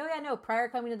 like, they were like, oh, yeah, no, prior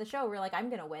coming to the show, we're like, I'm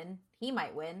going to win. He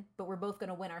might win. But we're both going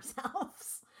to win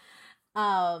ourselves.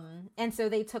 And so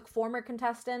they took former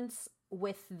contestants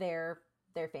with their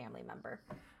family member.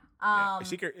 If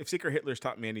Secret Hitler's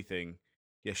taught me anything,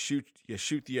 you shoot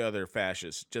the other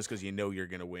fascists just because you know you're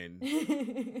gonna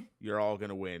win. You're all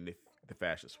gonna win if the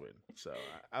fascists win. So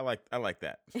I like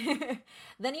that.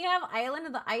 Then you have Island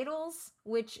of the Idols,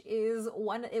 which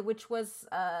was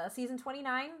season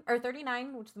 29 or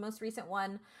 39, which is the most recent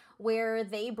one, where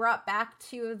they brought back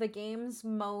two of the game's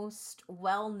most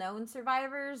well-known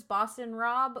survivors, Boston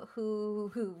Rob,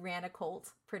 who ran a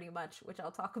cult pretty much, which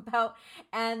I'll talk about,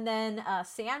 and then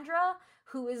Sandra,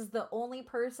 who is the only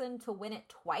person to win it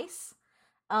twice.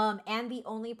 And the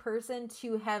only person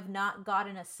to have not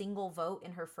gotten a single vote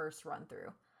in her first run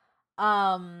through.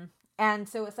 And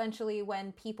so essentially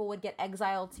when people would get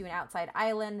exiled to an outside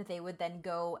island, they would then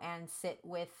go and sit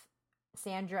with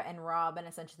Sandra and Rob and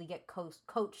essentially get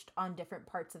coached on different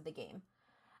parts of the game.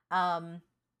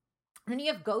 Then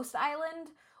you have Ghost Island,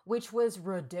 which was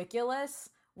ridiculous,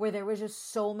 where there was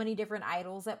just so many different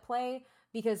idols at play.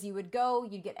 Because you'd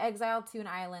get exiled to an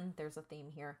island. There's a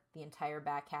theme here. The entire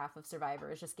back half of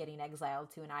Survivor is just getting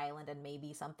exiled to an island and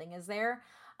maybe something is there.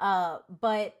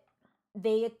 But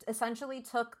they essentially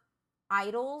took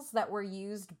idols that were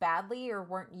used badly or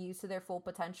weren't used to their full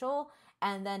potential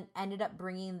and then ended up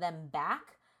bringing them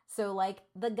back. So, like,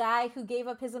 the guy who gave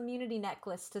up his immunity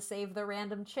necklace to save the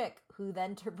random chick who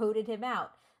then voted him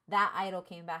out. That idol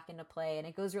came back into play, and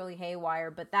it goes really haywire.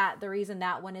 But the reason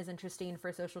that one is interesting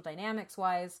for social dynamics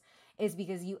wise is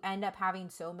because you end up having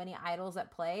so many idols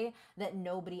at play that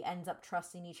nobody ends up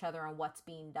trusting each other on what's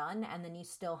being done. And then you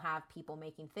still have people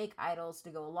making fake idols to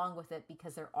go along with it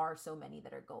because there are so many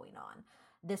that are going on.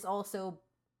 This also,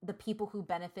 the people who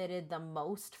benefited the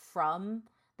most from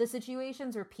the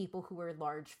situations were people who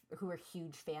were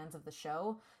huge fans of the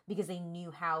show because they knew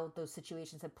how those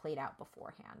situations had played out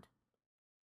beforehand.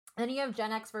 Then you have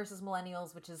Gen X versus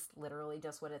Millennials, which is literally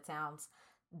just what it sounds.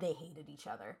 They hated each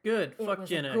other. Good. Fuck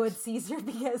Gen X. It was a good season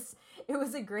because it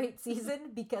was a great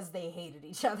season because they hated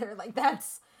each other. Like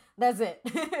that's it.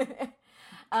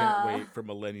 Can't wait for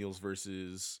Millennials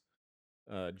versus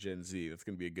Gen Z. That's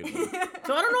gonna be a good one.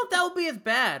 So I don't know if that will be as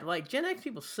bad. Like Gen X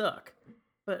people suck,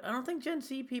 but I don't think Gen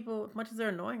Z people, as much as they're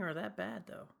annoying, are that bad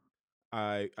though.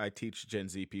 I teach Gen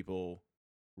Z people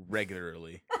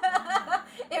regularly.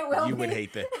 It will. You would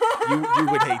hate that. You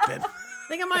would hate that. I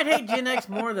think I might hate Gen X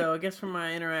more though. I guess from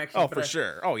my interactions. Oh, for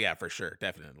sure. Oh, yeah, for sure,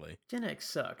 definitely. Gen X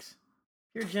sucks.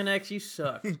 If you're Gen X, you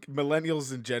suck.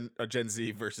 Millennials and Gen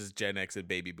Z versus Gen X and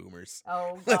baby boomers.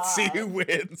 Oh, God. Let's see who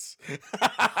wins.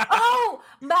 Oh,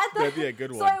 that'd be a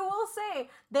good one. So I will say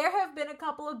there have been a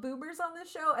couple of boomers on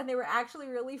this show, and they were actually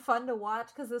really fun to watch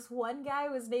because this one guy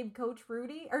was named Coach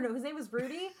Rudy, or no, his name was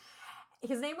Rudy.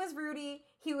 His name was Rudy.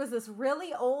 He was this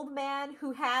really old man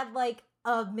who had like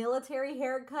a military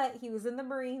haircut. He was in the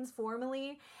Marines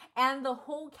formerly. And the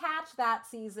whole catch that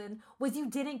season was you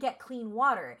didn't get clean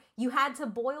water. You had to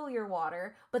boil your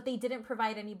water, but they didn't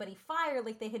provide anybody fire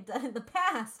like they had done in the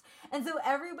past. And so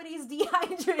everybody's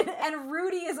dehydrated and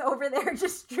Rudy is over there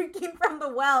just drinking from the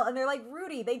well. And they're like,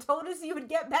 Rudy, they told us you would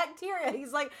get bacteria.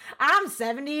 He's like, I'm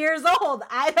 70 years old.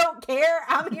 I don't care.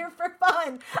 I'm here for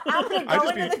fun. I'm going to go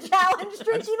into the challenge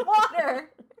drinking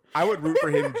water. I would root for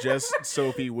him just so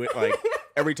if he would, like,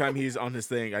 every time he's on his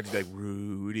thing, I'd just be like,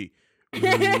 Rudy,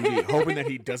 hoping that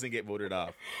he doesn't get voted off.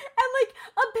 And, like,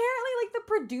 apparently, like, the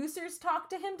producers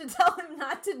talked to him to tell him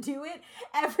not to do it.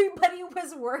 Everybody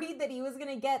was worried that he was going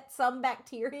to get some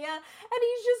bacteria. And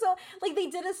he's just, like, they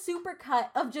did a super cut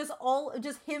of just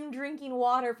him drinking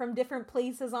water from different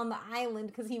places on the island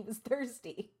because he was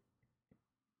thirsty.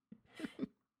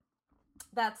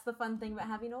 That's the fun thing about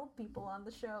having old people on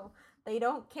the show. They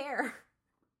don't care.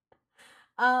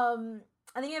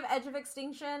 And then you have Edge of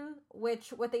Extinction, which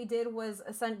what they did was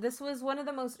this was one of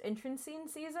the most interesting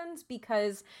seasons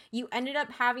because you ended up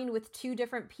having with two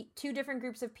different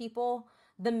groups of people,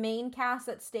 the main cast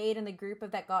that stayed and the group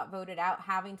of that got voted out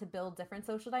having to build different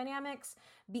social dynamics,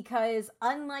 because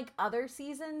unlike other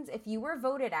seasons, if you were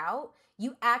voted out,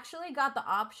 you actually got the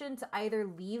option to either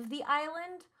leave the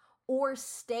island or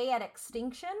stay at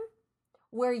Extinction,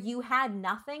 where you had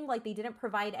nothing, like they didn't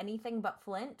provide anything but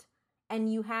Flint,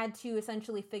 and you had to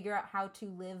essentially figure out how to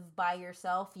live by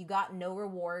yourself. You got no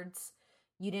rewards.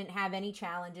 You didn't have any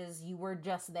challenges. You were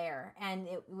just there, and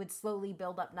it would slowly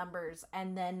build up numbers,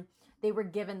 and then they were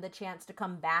given the chance to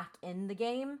come back in the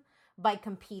game by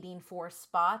competing for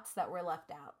spots that were left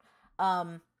out.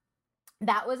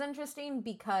 That was interesting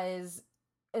because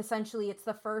essentially it's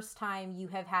the first time you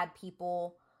have had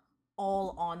people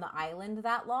all on the island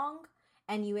that long,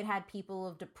 and you had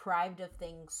people deprived of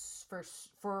things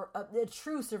for a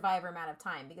true Survivor amount of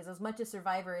time, because as much as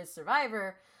Survivor is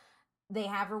Survivor, they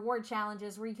have reward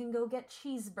challenges where you can go get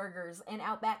cheeseburgers and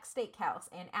Outback Steakhouse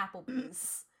and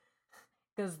Applebee's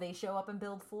because they show up and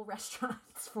build full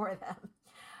restaurants for them.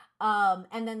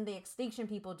 And then the Extinction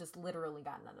people just literally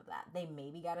got none of that. They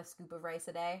maybe got a scoop of rice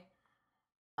a day.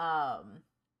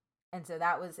 And so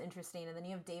that was interesting. And then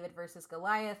you have David versus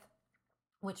Goliath,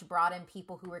 which brought in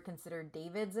people who were considered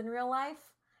Davids in real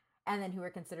life and then who were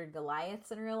considered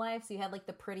Goliaths in real life. So you had like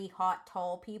the pretty hot,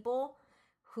 tall people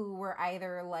who were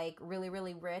either like really,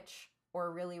 really rich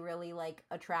or really, really like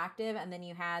attractive. And then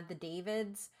you had the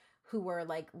Davids who were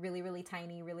like really, really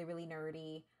tiny, really, really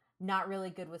nerdy, not really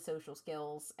good with social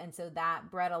skills. And so that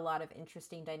bred a lot of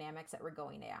interesting dynamics that were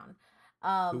going down.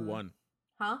 Who won?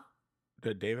 Huh?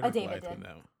 Did David or David Goliath win did.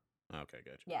 that one? Okay,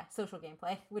 gotcha. Yeah, social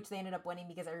gameplay, which they ended up winning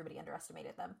because everybody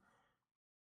underestimated them.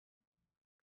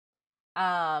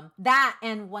 That,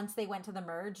 and once they went to the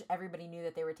merge, everybody knew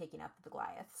that they were taking out the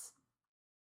Goliaths.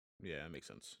 Yeah, that makes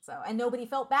sense. So, and nobody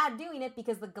felt bad doing it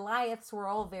because the Goliaths were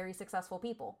all very successful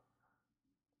people.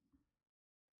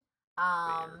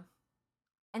 Fair.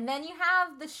 And then you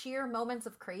have the sheer moments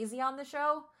of crazy on the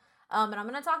show. And I'm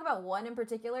going to talk about one in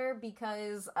particular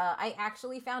because I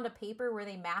actually found a paper where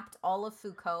they mapped all of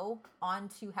Foucault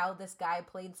onto how this guy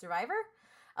played Survivor.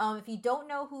 If you don't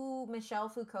know who Michel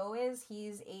Foucault is,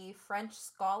 he's a French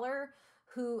scholar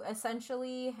who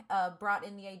essentially brought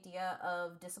in the idea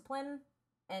of discipline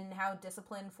and how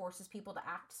discipline forces people to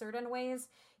act certain ways.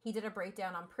 He did a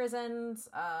breakdown on prisons.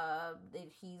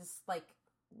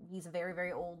 He's a very,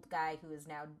 very old guy who is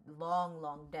now long,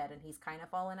 long dead, and he's kind of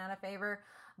fallen out of favor.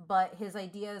 But his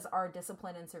ideas are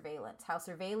discipline and surveillance. How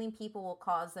surveilling people will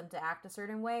cause them to act a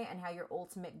certain way, and how your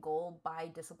ultimate goal by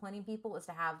disciplining people is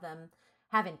to have them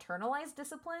have internalized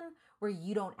discipline, where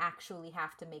you don't actually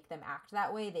have to make them act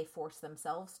that way. They force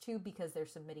themselves to because they're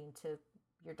submitting to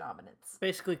your dominance.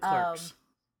 Basically Clerks.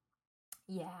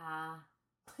 Yeah.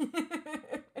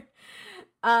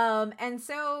 And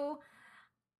so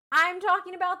I'm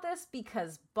talking about this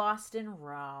because Boston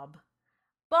Rob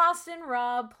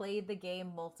played the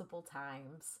game multiple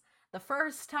times. The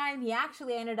first time, he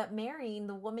actually ended up marrying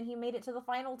the woman he made it to the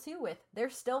final 2 with. They're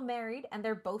still married, and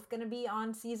they're both going to be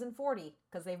on season 40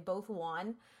 because they've both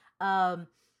won.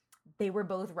 They were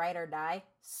both ride or die.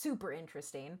 Super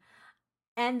interesting.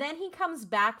 And then he comes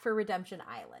back for Redemption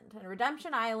Island. And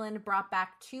Redemption Island brought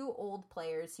back 2 old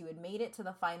players who had made it to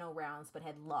the final rounds but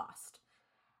had lost.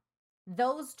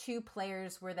 Those 2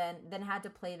 players were then had to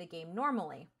play the game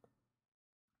normally.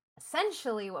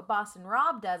 Essentially, what Boston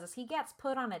Rob does is he gets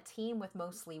put on a team with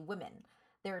mostly women.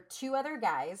 There are 2 other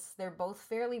guys. They're both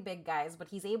fairly big guys, but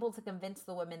he's able to convince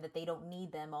the women that they don't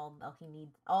need them.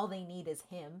 All they need is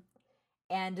him,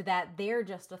 and that they're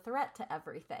just a threat to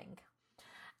everything.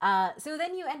 So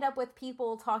then you end up with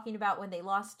people talking about when they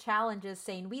lost challenges,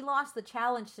 saying, "We lost the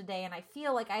challenge today, and I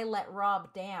feel like I let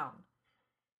Rob down."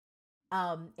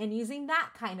 And using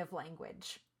that kind of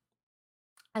language.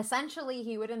 Essentially,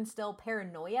 he would instill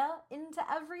paranoia into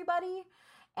everybody,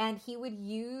 and he would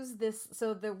use this.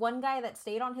 So the one guy that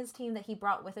stayed on his team that he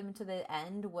brought with him to the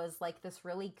end was like this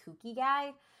really kooky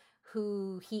guy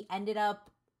who he ended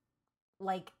up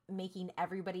like making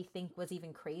everybody think was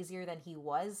even crazier than he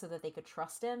was so that they could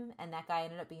trust him, and that guy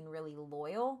ended up being really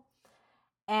loyal.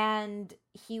 And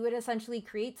he would essentially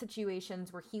create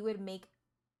situations where he would make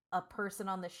a person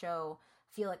on the show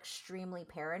feel extremely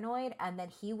paranoid, and then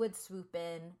he would swoop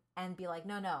in and be like,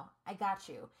 no, I got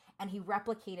you. And he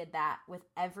replicated that with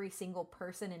every single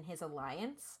person in his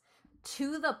alliance,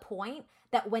 to the point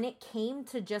that when it came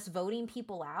to just voting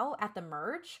people out at the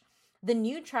merge, the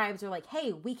new tribes were like,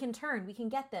 hey, we can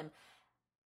get them.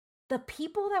 The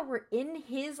people that were in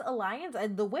his alliance,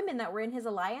 and the women that were in his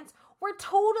alliance, were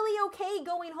totally okay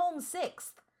going home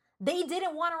 6th. They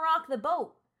didn't want to rock the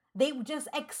boat. They just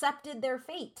accepted their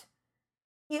fate.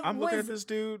 I'm looking at this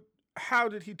dude. How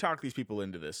did he talk these people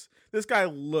into this? This guy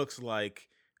looks like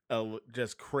a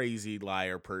just crazy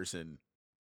liar person.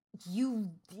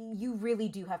 You really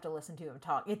do have to listen to him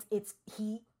talk.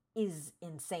 He is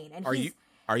insane. And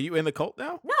are you in the cult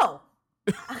now? No.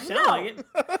 Sound like it.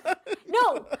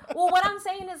 No. Well, what I'm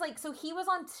saying is, like, so he was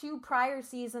on 2 prior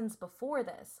seasons before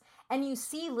this, and you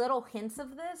see little hints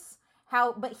of this.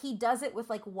 But he does it with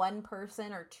like 1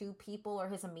 person or 2 people or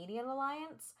his immediate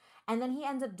alliance, and then he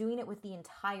ends up doing it with the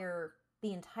entire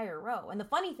row. And the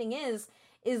funny thing is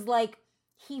like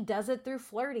he does it through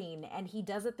flirting, and he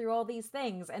does it through all these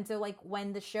things. And so, like,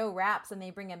 when the show wraps and they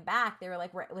bring him back, they were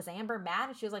like, was Amber mad?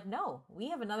 And she was like, no, we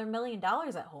have another $1 million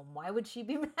at home. Why would she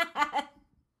be mad?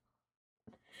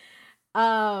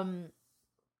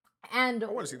 And I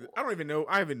want to see. I don't even know.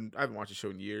 I haven't watched the show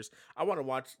in years. I want to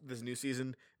watch this new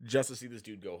season just to see this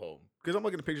dude go home, because I'm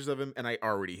looking at pictures of him and I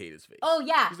already hate his face. Oh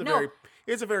yeah,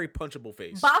 it's a very punchable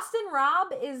face. Boston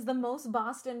Rob is the most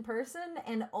Boston person,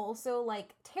 and also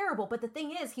like terrible. But the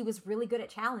thing is, he was really good at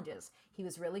challenges. He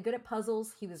was really good at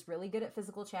puzzles. He was really good at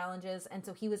physical challenges, and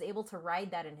so he was able to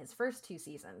ride that in his first 2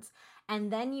 seasons.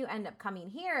 And then you end up coming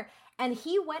here, and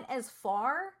he went as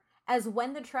far as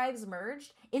when the tribes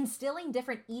merged, instilling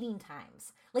different eating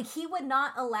times. Like, he would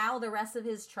not allow the rest of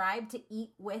his tribe to eat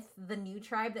with the new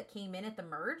tribe that came in at the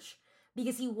merge,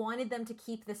 because he wanted them to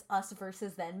keep this us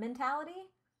versus them mentality.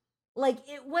 Like,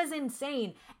 it was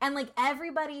insane. And like,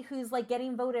 everybody who's like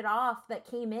getting voted off that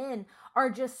came in are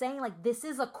just saying like, this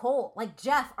is a cult. Like,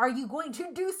 Jeff, are you going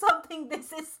to do something?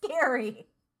 This is scary.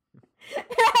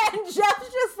 And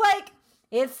Jeff's just like,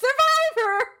 it's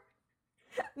Survivor.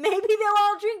 Maybe they'll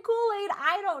all drink Kool-Aid.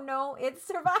 I don't know. It's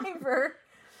Survivor.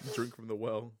 Drink from the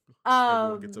well.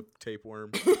 Everyone gets a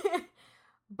tapeworm.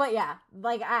 But yeah,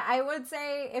 like, I would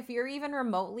say if you're even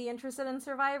remotely interested in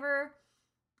Survivor,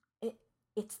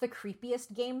 it's the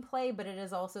creepiest gameplay, but it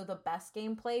is also the best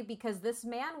gameplay, because this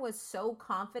man was so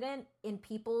confident in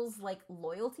people's like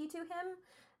loyalty to him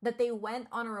that they went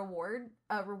on a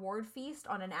reward feast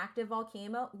on an active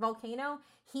volcano.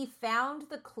 He found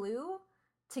the clue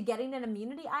to getting an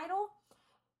immunity idol.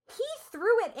 He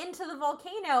threw it into the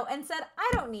volcano and said,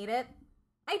 I don't need it.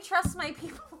 I trust my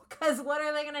people, because what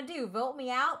are they going to do? Vote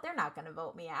me out? They're not going to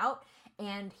vote me out.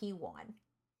 And he won.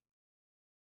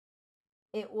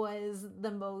 It was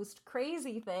the most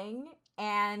crazy thing,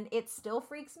 and it still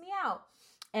freaks me out.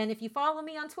 And if you follow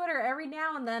me on Twitter, every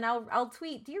now and then I'll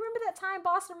tweet, do you remember that time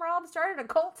Boston Rob started a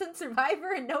cult in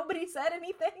Survivor and nobody said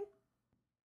anything?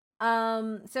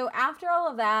 So after all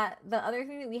of that, the other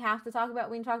thing that we have to talk about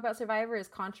when we talk about Survivor is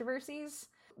controversies.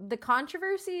 The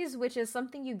controversies, which is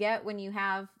something you get when you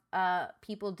have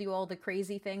people do all the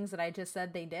crazy things that I just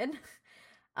said they did.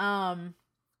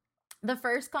 The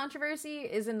first controversy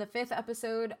is in the 5th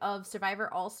episode of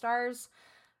Survivor All-Stars.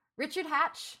 Richard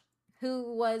Hatch,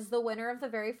 who was the winner of the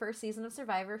very first season of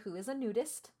Survivor, who is a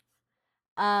nudist,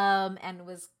 and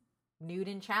was nude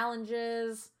in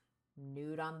challenges,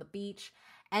 nude on the beach,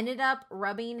 ended up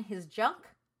rubbing his junk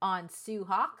on Sue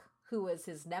Hawk, who was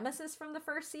his nemesis from the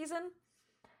first season,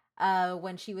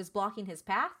 when she was blocking his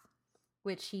path,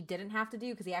 which he didn't have to do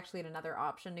because he actually had another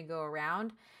option to go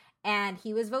around. And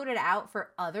he was voted out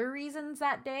for other reasons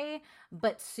that day,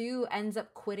 but Sue ends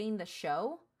up quitting the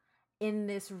show in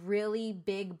this really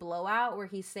big blowout where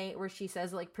she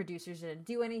says like producers didn't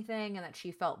do anything and that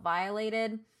she felt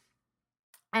violated.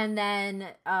 And then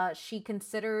she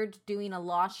considered doing a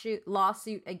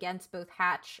lawsuit against both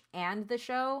Hatch and the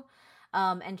show.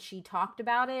 And she talked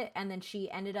about it, and then she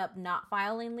ended up not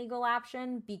filing legal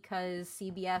action because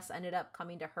CBS ended up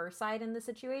coming to her side in the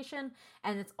situation.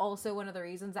 And it's also one of the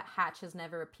reasons that Hatch has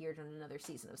never appeared in another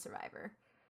season of Survivor.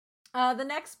 The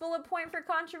next bullet point for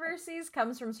controversies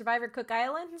comes from Survivor Cook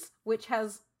Islands, which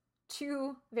has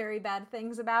 2 very bad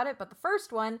things about it. But the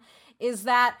first one is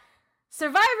that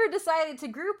Survivor decided to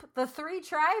group the 3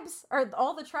 tribes, or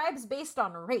all the tribes, based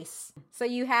on race. So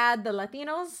you had the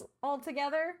Latinos all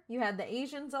together, you had the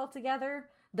Asians all together,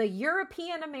 the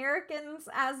European Americans,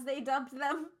 as they dubbed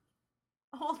them,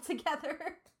 all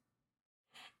together,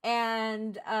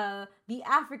 and the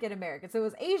African Americans. So it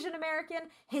was Asian American,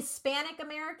 Hispanic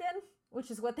American,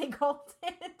 which is what they called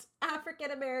it,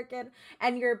 African American,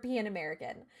 and European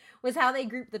American, was how they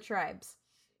grouped the tribes.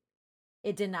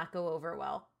 It did not go over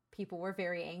well. People were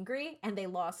very angry, and they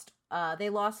lost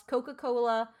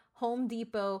Coca-Cola, Home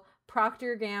Depot,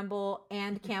 Procter & Gamble,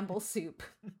 and Campbell's Soup.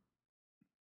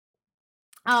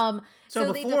 So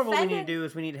before, what we need to do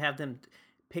is we need to have them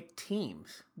pick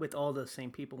teams with all the same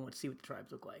people and see what the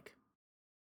tribes look like.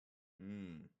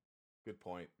 Good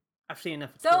point. I've seen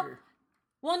enough of So, Twitter.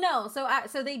 well, no.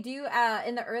 So they do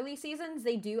in the early seasons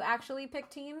they do actually pick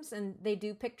teams and they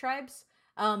do pick tribes.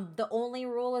 The only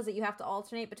rule is that you have to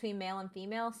alternate between male and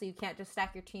female, so you can't just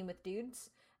stack your team with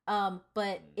dudes.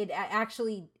 But it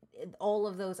actually all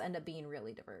of those end up being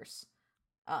really diverse.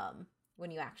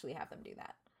 When you actually have them do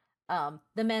that.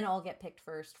 The men all get picked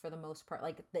first for the most part.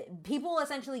 Like the people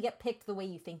essentially get picked the way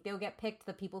you think they'll get picked.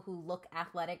 The people who look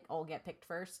athletic all get picked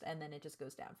first, and then it just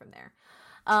goes down from there.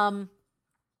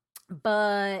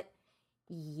 But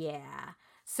yeah.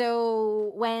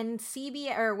 So when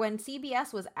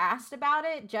CBS was asked about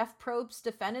it, Jeff Probst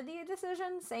defended the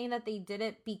decision, saying that they did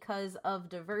it because of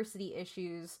diversity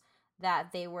issues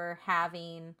that they were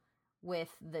having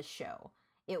with the show.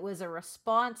 It was a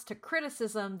response to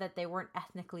criticism that they weren't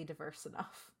ethnically diverse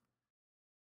enough.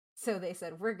 So they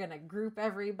said, we're going to group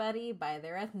everybody by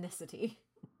their ethnicity.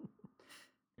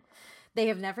 They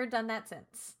have never done that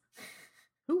since.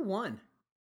 Who won?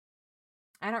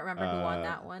 I don't remember who won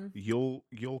that one.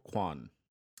 Yul Kwan.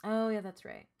 Oh, yeah, that's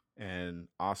right. And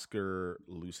Oscar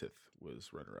Lusith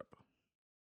was runner-up.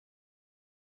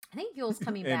 I think Yul's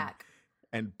coming back.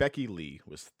 And Becky Lee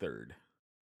was third.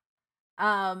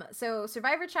 So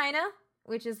Survivor China,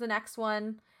 which is the next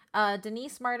one,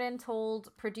 Denise Martin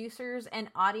told producers and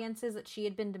audiences that she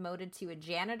had been demoted to a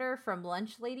janitor from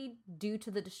Lunch Lady due to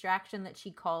the distraction that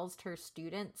she caused her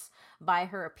students by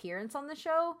her appearance on the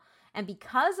show. And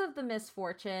because of the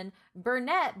misfortune,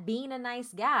 Burnett, being a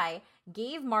nice guy,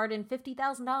 gave Martin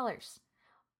 $50,000.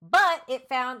 But it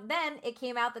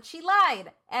came out that she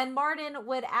lied, and Martin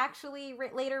would actually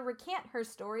later recant her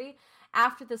story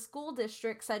after the school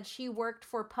district said she worked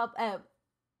for publicly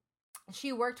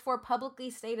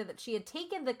stated that she had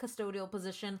taken the custodial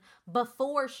position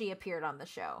before she appeared on the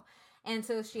show, and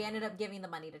so she ended up giving the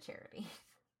money to charity.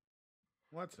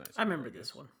 Well, that's nice. I remember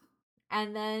this one.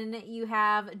 And then you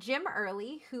have Jim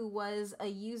Early, who was a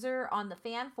user on the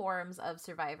fan forums of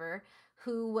Survivor,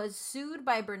 who was sued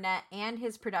by Burnett and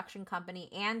his production company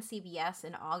and CBS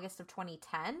in August of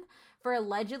 2010 for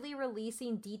allegedly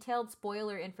releasing detailed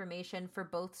spoiler information for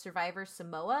both Survivor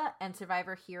Samoa and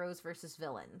Survivor Heroes vs.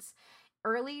 Villains.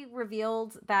 Early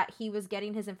revealed that he was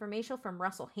getting his information from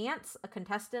Russell Hantz, a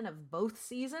contestant of both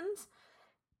seasons,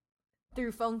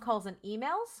 through phone calls and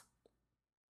emails.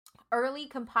 Early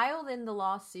compiled in the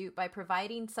lawsuit by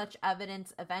providing such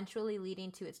evidence, eventually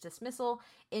leading to its dismissal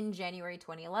in January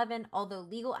 2011. Although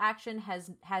legal action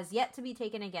has yet to be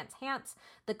taken against Hantz,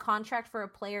 the contract for a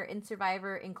player in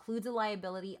Survivor includes a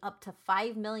liability up to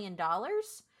 $5 million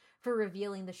for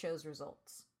revealing the show's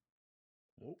results.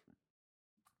 Oh.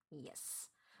 Yes.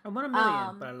 I won $1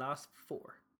 million, but I lost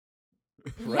 4.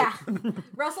 Yeah.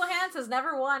 Russell Hantz has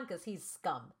never won because he's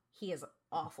scum. He is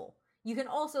awful. You can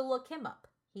also look him up.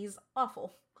 He's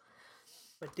awful.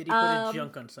 But did he put a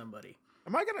junk on somebody?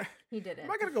 He did it.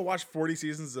 Am I gonna go watch 40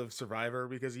 seasons of Survivor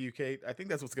because of you, Kate? I think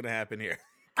that's what's gonna happen here.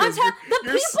 The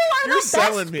people are the best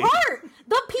part.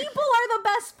 The people are the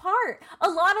best part. A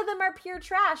lot of them are pure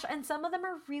trash, and some of them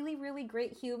are really, really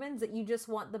great humans that you just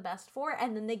want the best for,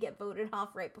 and then they get voted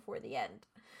off right before the end.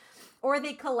 Or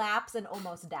they collapse and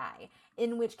almost die,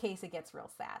 in which case it gets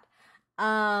real sad.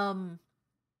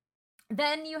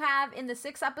 Then you have, in the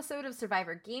 6th episode of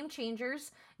Survivor Game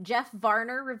Changers, Jeff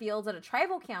Varner reveals at a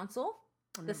tribal council.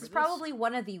 This is probably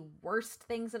one of the worst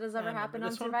things that has ever happened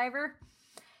on Survivor.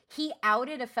 He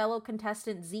outed a fellow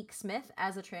contestant, Zeke Smith,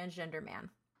 as a transgender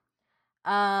man.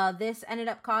 This ended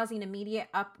up causing immediate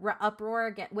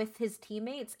uproar with his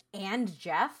teammates and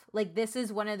Jeff. Like, this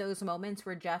is one of those moments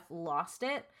where Jeff lost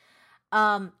it.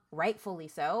 Rightfully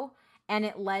so. And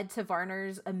it led to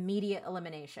Varner's immediate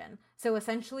elimination. So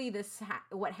essentially,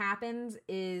 what happens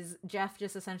is Jeff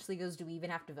just essentially goes, "Do we even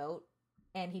have to vote?"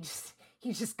 And he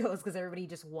just goes because everybody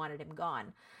just wanted him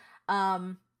gone.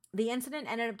 The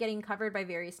incident ended up getting covered by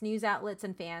various news outlets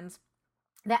and fans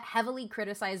that heavily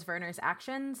criticized Varner's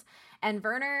actions. And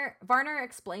Varner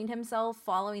explained himself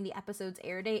following the episode's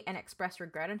air date and expressed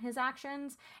regret on his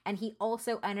actions. And he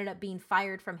also ended up being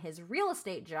fired from his real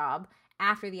estate job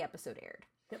after the episode aired.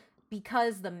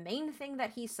 Because the main thing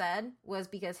that he said was,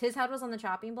 because his head was on the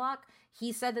chopping block,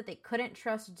 he said that they couldn't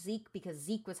trust Zeke because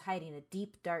Zeke was hiding a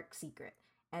deep, dark secret.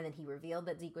 And then he revealed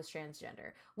that Zeke was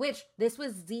transgender, which this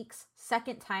was Zeke's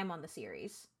 2nd time on the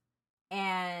series.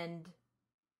 And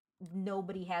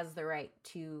nobody has the right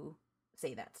to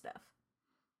say that stuff.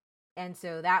 And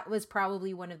so that was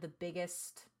probably one of the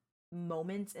biggest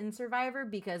moments in Survivor,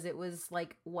 because it was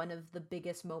like one of the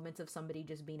biggest moments of somebody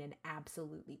just being an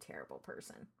absolutely terrible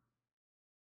person.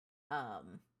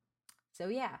 So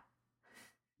yeah,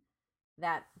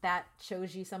 that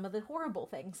shows you some of the horrible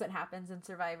things that happens in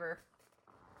Survivor.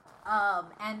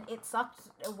 And it sucked.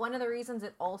 One of the reasons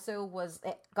it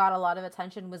got a lot of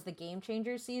attention was the Game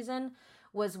Changers season,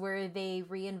 was where they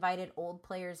re-invited old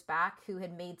players back who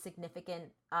had made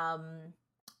significant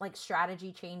like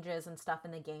strategy changes and stuff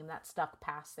in the game that stuck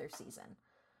past their season.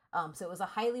 So it was a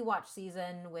highly watched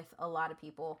season with a lot of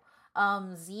people.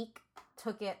 Zeke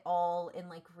took it all in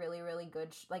like really, really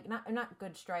good, like not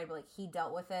good stride, but like he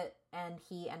dealt with it and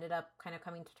he ended up kind of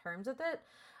coming to terms with it.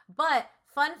 But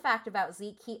fun fact about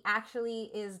Zeke, he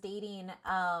actually is dating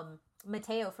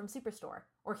Mateo from Superstore,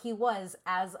 or he was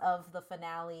as of the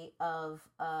finale of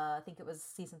I think it was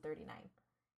season 39,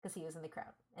 because he was in the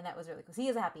crowd, and that was really cool. He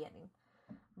is a happy ending,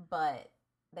 but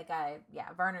the guy, yeah,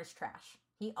 Varner's trash.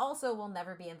 He also will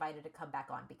never be invited to come back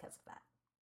on because of that.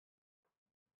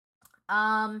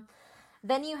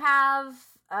 Then you have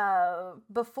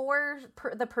before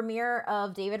the premiere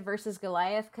of David versus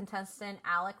Goliath, contestant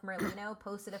Alec Merlino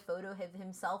posted a photo of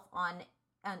himself on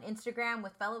Instagram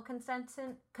with fellow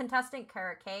contestant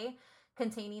Kara Kay,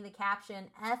 containing the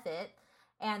caption "F it,"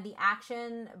 and the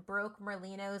action broke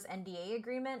Merlino's NDA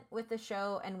agreement with the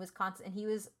show and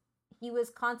he was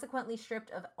consequently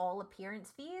stripped of all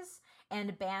appearance fees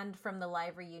and banned from the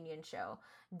live reunion show.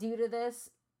 Due to this,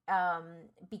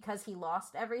 because he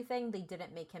lost everything, they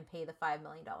didn't make him pay the $5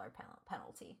 million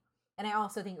penalty. And I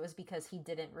also think it was because he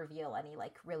didn't reveal any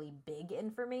like really big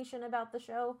information about the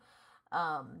show.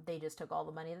 They just took all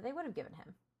the money that they would have given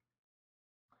him.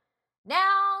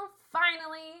 Now,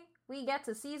 finally, we get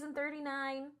to season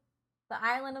 39, The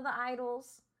Island of the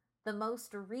Idols, the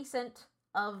most recent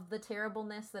of the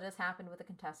terribleness that has happened with a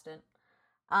contestant.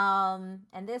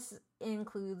 And this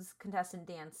includes contestant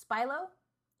Dan Spilo,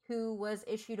 who was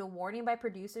issued a warning by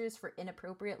producers for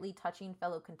inappropriately touching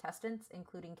fellow contestants,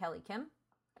 including Kelly Kim.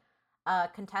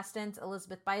 Contestants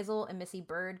Elizabeth Beisel and Missy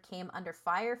Bird came under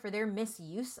fire for their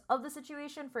misuse of the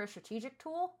situation for a strategic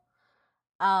tool.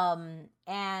 And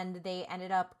they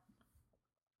ended up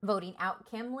voting out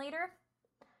Kim later.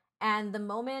 And the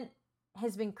moment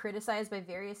has been criticized by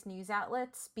various news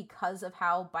outlets because of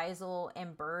how Beisel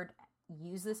and Bird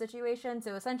use the situation.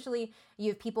 So essentially, you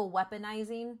have people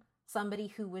weaponizing somebody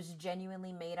who was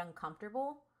genuinely made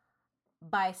uncomfortable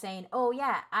by saying, "Oh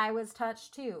yeah, I was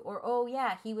touched too," or "Oh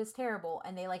yeah, he was terrible,"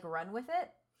 and they like run with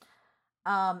it.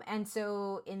 And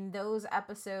so in those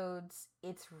episodes,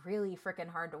 it's really freaking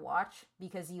hard to watch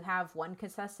because you have one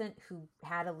contestant who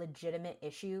had a legitimate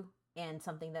issue and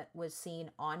something that was seen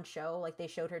on show. Like they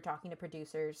showed her talking to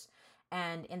producers,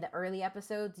 and in the early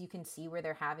episodes, you can see where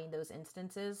they're having those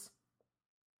instances.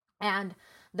 And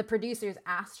the producers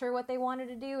asked her what they wanted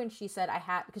to do, and she said,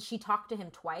 because she talked to him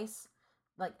twice,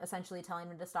 like essentially telling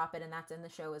him to stop it, and that's in the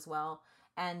show as well.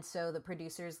 And so the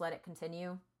producers let it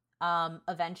continue.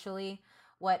 Eventually,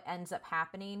 what ends up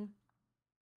happening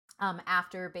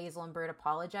after Basil and Bird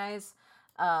apologize,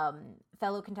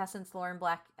 fellow contestants Lauren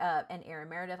Black and Aaron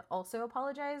Meredith also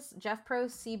apologize. Jeff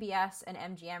Probst, CBS, and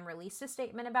MGM released a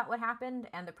statement about what happened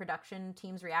and the production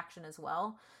team's reaction as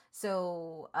well.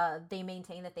 So they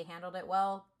maintain that they handled it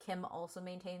well. Kim also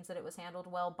maintains that it was handled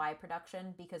well by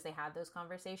production because they had those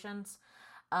conversations.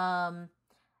 Then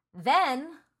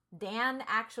Dan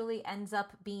actually ends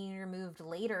up being removed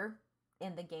later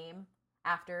in the game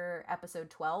after episode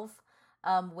 12,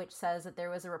 which says that there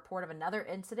was a report of another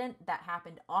incident that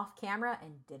happened off camera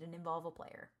and didn't involve a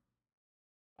player.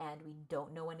 And we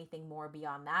don't know anything more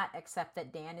beyond that, except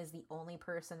that Dan is the only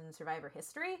person in Survivor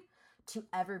history to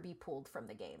ever be pulled from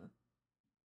the game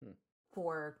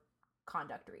for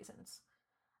conduct reasons.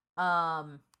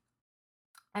 And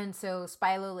so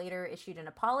Spilo later issued an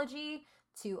apology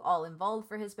to all involved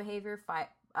for his behavior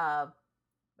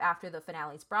after the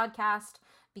finale's broadcast.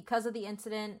 Because of the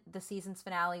incident, the season's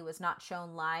finale was not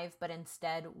shown live, but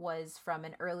instead was from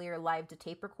an earlier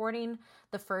live-to-tape recording,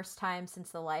 the first time since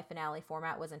the live finale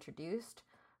format was introduced.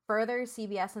 Further,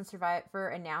 CBS and Survivor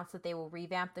announced that they will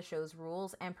revamp the show's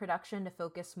rules and production to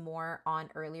focus more on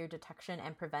earlier detection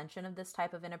and prevention of this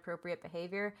type of inappropriate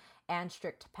behavior and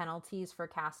strict penalties for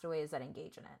castaways that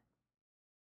engage in it.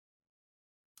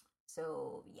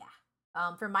 So,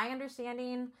 yeah. From my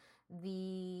understanding,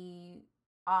 the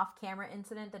off-camera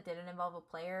incident that didn't involve a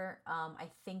player, I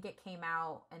think it came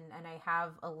out, and I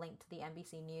have a link to the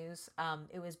NBC News.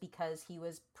 It was because he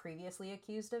was previously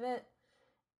accused of it,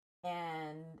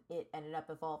 and it ended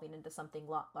up evolving into something a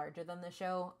lot larger than the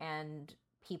show, and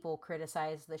people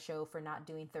criticized the show for not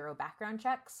doing thorough background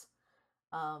checks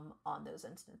on those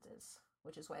instances,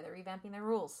 which is why they're revamping their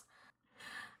rules.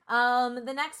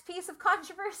 The next piece of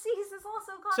controversies is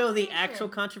also controversial. So the actual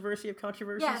controversy of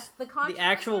controversies? Yes, the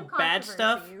actual bad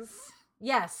stuff?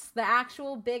 Yes, the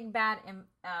actual big bad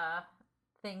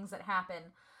things that happen.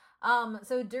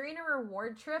 So during a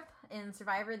reward trip in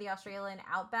Survivor the Australian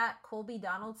Outback, Colby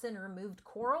Donaldson removed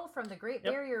coral from the Great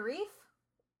Barrier Reef,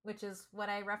 which is what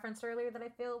I referenced earlier that I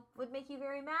feel would make you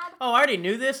very mad. Oh, I already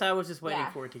knew this. I was just waiting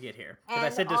for it to get here. Because I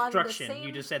said destruction.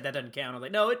 You just said that doesn't count. I was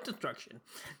like, no, it's destruction.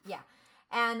 Yeah.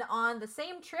 And on the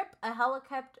same trip, a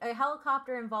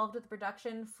helicopter involved with the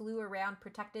production flew around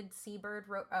protected seabird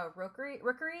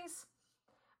rookeries.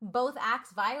 Both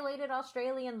acts violated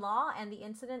Australian law, and the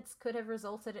incidents could have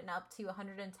resulted in up to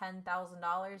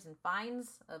 $110,000 in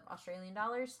fines of Australian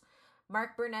dollars.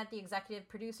 Mark Burnett, the executive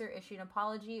producer, issued an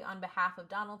apology on behalf of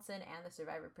Donaldson and the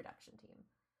Survivor production team.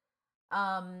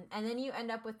 And then you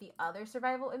end up with the other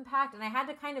survival impact, and I had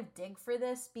to kind of dig for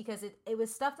this because it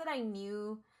was stuff that I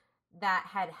knew that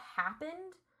had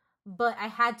happened, but I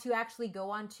had to actually go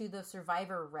onto the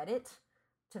Survivor Reddit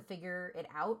to figure it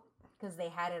out because they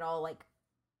had it all like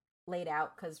laid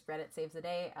out because Reddit saves the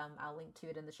day. I'll link to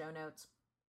it in the show notes.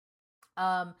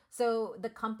 So the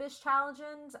Compass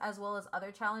challenges, as well as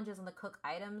other challenges on the Cook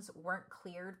items, weren't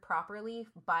cleared properly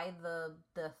by the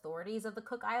authorities of the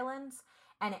Cook Islands,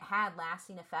 and it had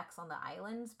lasting effects on the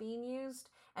islands being used.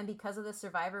 And because of the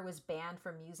Survivor was banned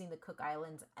from using the Cook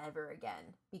Islands ever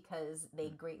again because they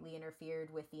greatly interfered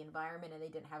with the environment and they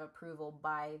didn't have approval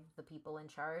by the people in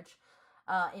charge.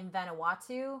 In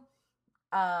Vanuatu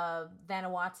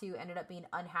ended up being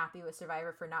unhappy with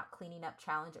Survivor for not cleaning up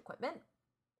challenge equipment.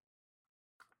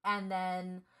 And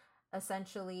then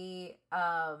essentially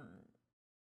the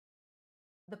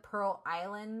Pearl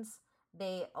Islands,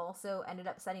 they also ended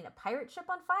up setting a pirate ship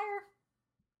on fire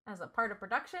as a part of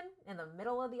production in the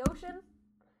middle of the ocean.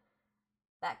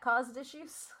 That caused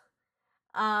issues.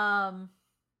 And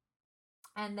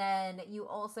then you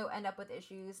also end up with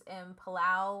issues in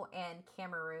Palau and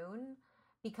Cameroon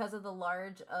because of the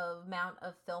large amount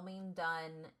of filming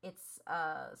done. It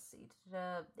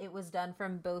was done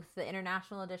from both the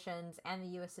international editions and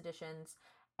the US editions,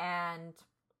 and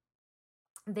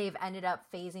they've ended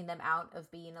up phasing them out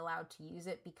of being allowed to use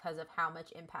it because of how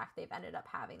much impact they've ended up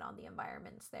having on the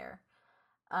environments there.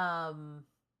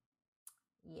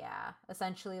 Yeah,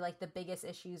 essentially like the biggest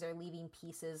issues are leaving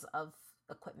pieces of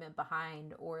equipment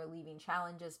behind or leaving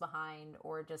challenges behind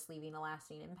or just leaving a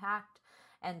lasting impact.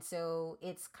 And so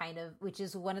it's kind of, which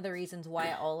is one of the reasons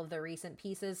why all of the recent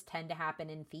pieces tend to happen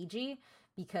in Fiji,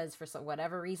 because for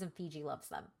whatever reason, Fiji loves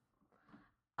them.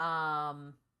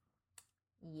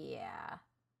 Yeah.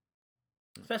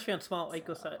 Especially on small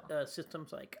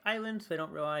ecosystems like islands, they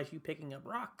don't realize you picking up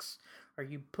rocks or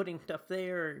you putting stuff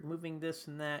there or moving this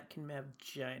and that can have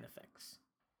giant effects.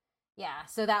 Yeah,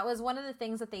 so that was one of the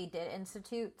things that they did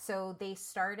institute. So they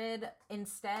started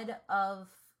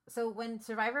so when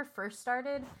Survivor first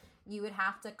started, you would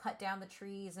have to cut down the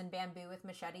trees and bamboo with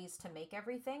machetes to make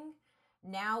everything.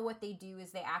 Now what they do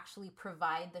is they actually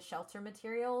provide the shelter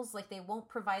materials. Like, they won't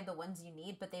provide the ones you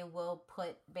need, but they will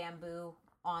put bamboo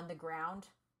on the ground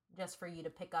just for you to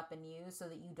pick up and use so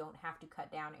that you don't have to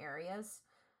cut down areas.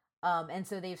 And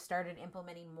so they've started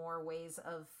implementing more ways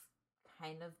of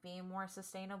kind of being more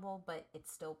sustainable, but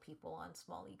it's still people on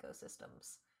small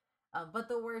ecosystems. But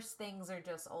the worst things are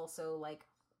just also like,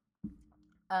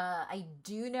 I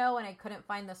do know, and I couldn't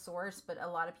find the source, but a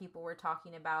lot of people were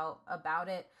talking about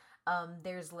it.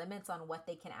 There's limits on what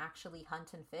they can actually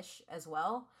hunt and fish as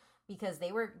well, because they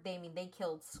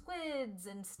killed squids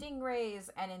and stingrays,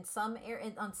 and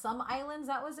on some islands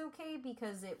that was okay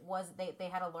because they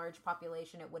had a large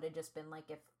population. It would have just been like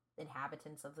if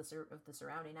inhabitants of the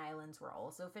surrounding islands were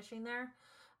also fishing there.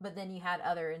 But then you had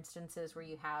other instances where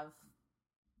you have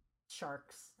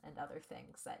sharks and other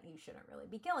things that you shouldn't really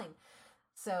be killing.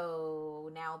 So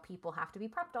now people have to be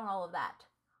prepped on all of that.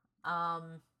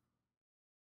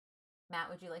 Matt,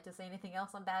 would you like to say anything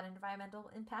else on bad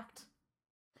environmental impact?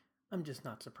 I'm just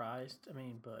not surprised.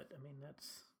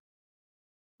 That's...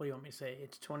 What do you want me to say?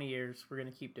 It's 20 years. We're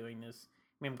going to keep doing this.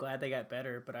 I'm glad they got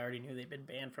better, but I already knew they'd been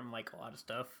banned from, like, a lot of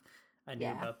stuff. I knew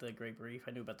about the Great Reef.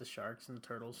 I knew about the sharks and the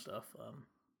turtles stuff.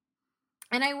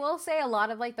 And I will say a lot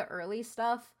of, like, the early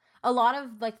stuff, a lot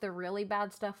of, like, the really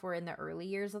bad stuff were in the early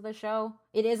years of the show.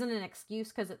 It isn't an excuse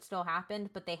because it still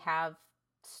happened, but they have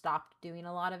stopped doing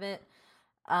a lot of it.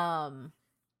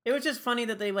 It was just funny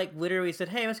that they, like, literally said,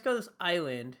 hey, let's go to this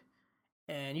island,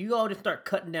 and you all just start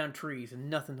cutting down trees,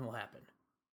 and nothing will happen.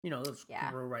 Let's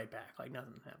grow right back. Like,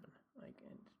 nothing happened. Like,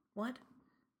 what?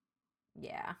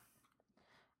 Yeah.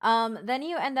 Then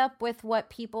you end up with what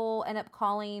people end up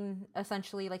calling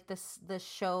essentially like this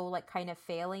show like kind of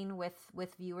failing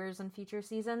with viewers in future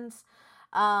seasons.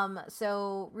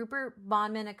 So Rupert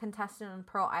Bondman, a contestant on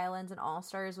Pearl Islands and All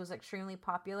Stars, was extremely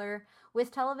popular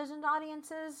with television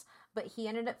audiences, but he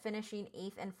ended up finishing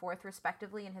 8th and 4th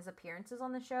respectively in his appearances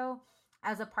on the show.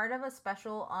 As a part of a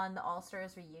special on the All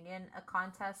Stars reunion, a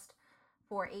contest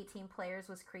for 18 players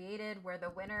was created where the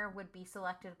winner would be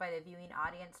selected by the viewing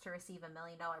audience to receive $1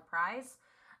 million prize.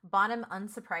 Bonham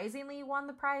unsurprisingly won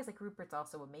the prize. Like, Rupert's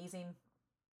also amazing.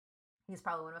 He's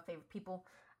probably one of my favorite people.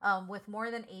 With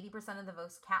more than 80% of the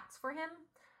votes cast for him.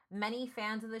 Many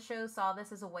fans of the show saw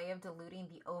this as a way of diluting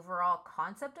the overall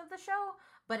concept of the show,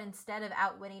 but instead of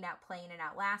outwitting, outplaying, and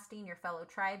outlasting your fellow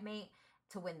tribe mate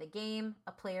to win the game,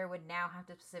 a player would now have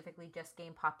to specifically just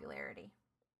gain popularity.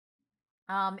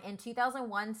 In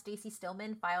 2001, Stacey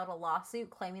Stillman filed a lawsuit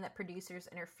claiming that producers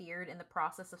interfered in the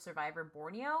process of Survivor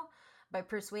Borneo by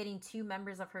persuading 2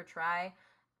 members of her tribe,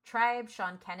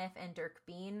 Sean Kenneth and Dirk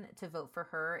Bean, to vote for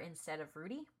her instead of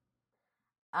Rudy.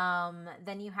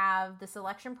 Then you have the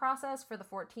selection process for the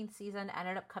 14th season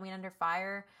ended up coming under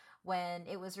fire when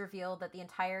it was revealed that the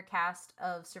entire cast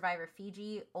of Survivor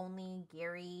Fiji, only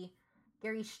Gary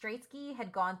Straitsky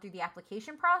had gone through the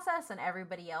application process and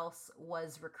everybody else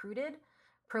was recruited.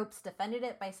 Probst defended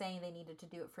it by saying they needed to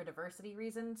do it for diversity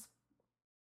reasons.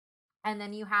 And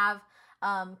then you have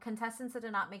contestants that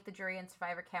did not make the jury in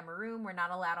Survivor Cameroon were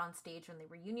not allowed on stage when the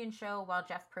reunion show, while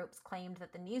Jeff Probst claimed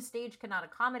that the new stage could not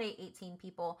accommodate 18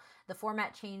 people. The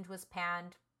format change was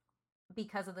panned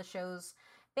because of the show's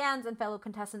fans and fellow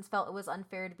contestants felt it was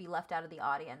unfair to be left out of the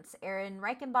audience. Aaron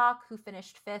Reichenbach, who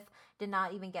finished 5th, did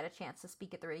not even get a chance to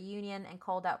speak at the reunion and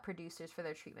called out producers for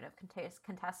their treatment of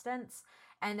contestants.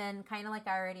 And then, kind of like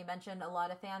I already mentioned, a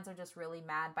lot of fans are just really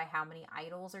mad by how many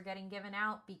idols are getting given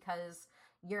out because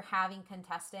you're having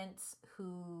contestants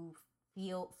who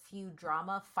feel few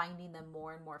drama finding them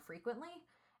more and more frequently.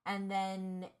 And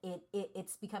then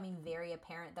it's becoming very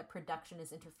apparent that production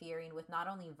is interfering with not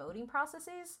only voting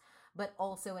processes, but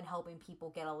also in helping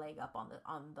people get a leg up on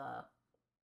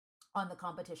the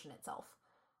competition itself.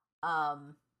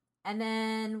 And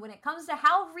then when it comes to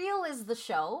how real is the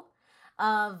show,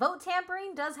 vote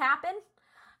tampering does happen.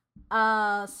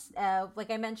 Like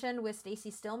I mentioned with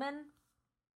Stacey Stillman.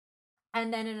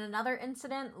 And then in another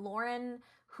incident, Lauren,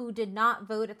 who did not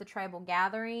vote at the tribal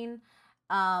gathering,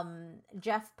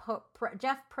 Jeff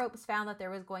Probst found that there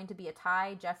was going to be a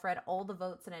tie. Jeff read all the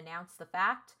votes and announced the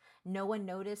fact. No one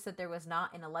noticed that there was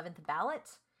not an 11th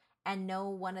ballot, and no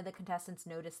one of the contestants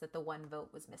noticed that the one vote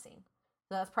was missing.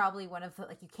 So that's probably one of the,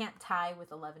 like, you can't tie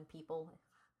with 11 people.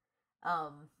 I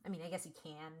mean, I guess you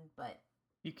can, but...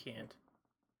 You can't.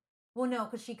 Well, no,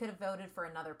 because she could have voted for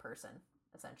another person,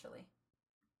 essentially.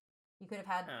 You could have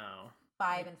had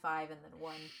 5 and 5 and then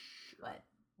 1, but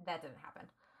that didn't happen.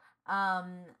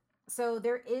 So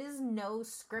there is no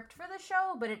script for the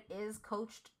show, but it is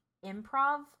coached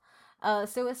improv.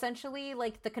 So essentially,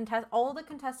 like, all the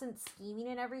contestants scheming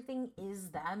and everything is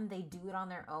them. They do it on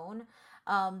their own.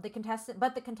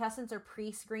 The contestants are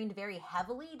pre-screened very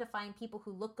heavily to find people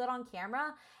who look good on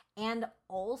camera and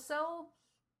also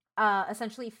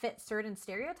essentially fit certain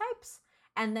stereotypes.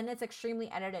 And then it's extremely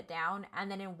edited down.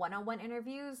 And then in one-on-one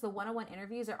interviews, the one-on-one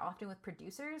interviews are often with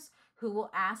producers who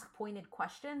will ask pointed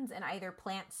questions and either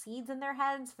plant seeds in their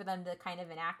heads for them to kind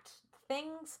of enact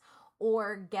things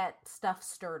or get stuff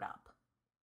stirred up.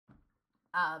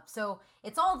 So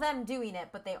it's all them doing it,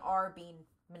 but they are being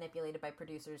manipulated by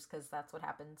producers because that's what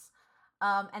happens.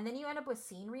 And then you end up with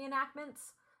scene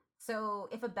reenactments. So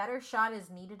if a better shot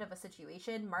is needed of a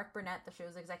situation, Mark Burnett, the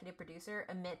show's executive producer,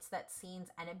 admits that scenes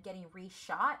end up getting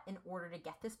reshot in order to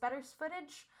get this better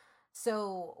footage.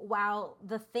 So while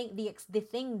the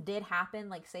thing did happen,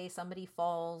 like say somebody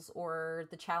falls or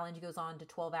the challenge goes on to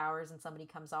 12 hours and somebody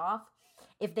comes off,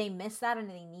 if they miss that and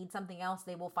they need something else,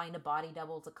 they will find a body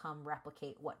double to come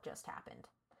replicate what just happened.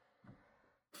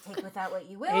 Take with that what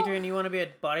you will. Adrian, you want to be a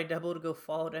body double to go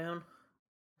fall down?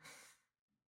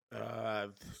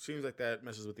 Seems like that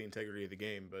messes with the integrity of the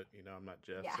game, but I'm not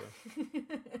Jeff. Yeah. So.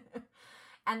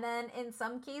 And then in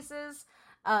some cases,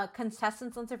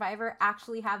 contestants on Survivor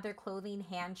actually have their clothing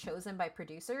hand chosen by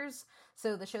producers.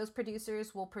 So the show's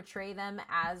producers will portray them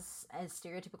as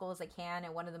stereotypical as they can.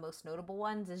 And one of the most notable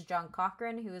ones is John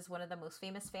Cochran, who is one of the most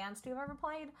famous fans to have ever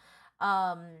played.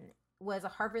 Was a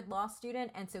Harvard law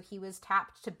student, and so he was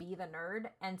tapped to be the nerd,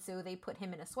 and so they put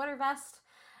him in a sweater vest.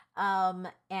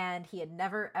 And he had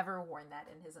never ever worn that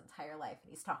in his entire life, and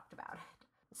he's talked about it.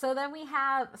 So then we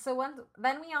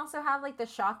also have like the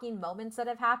shocking moments that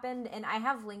have happened, and I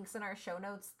have links in our show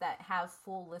notes that have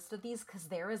full list of these because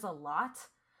there is a lot.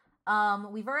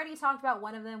 We've already talked about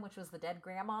one of them, which was the dead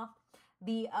grandma.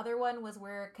 The other one was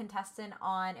where a contestant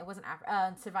on, it wasn't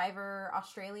Survivor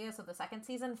Australia, so the second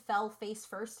season, fell face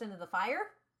first into the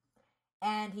fire.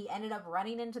 And he ended up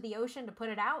running into the ocean to put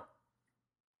it out.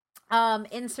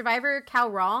 In Survivor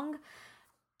Khao Rong,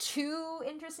 2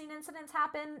 interesting incidents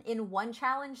happen. In one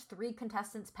challenge, 3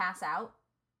 contestants pass out.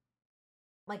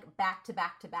 Like back to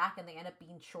back to back, and they end up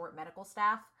being short medical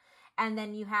staff. And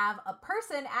then you have a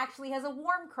person actually has a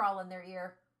worm crawl in their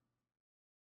ear.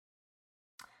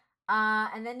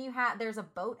 And then there's a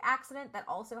boat accident that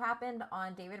also happened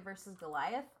on David versus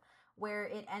Goliath, where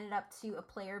it ended up to a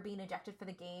player being ejected for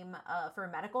the game for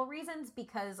medical reasons,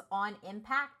 because on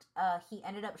impact, he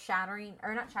ended up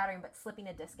slipping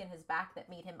a disc in his back that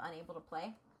made him unable to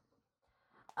play.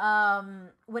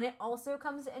 When it also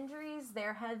comes to injuries,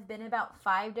 there have been about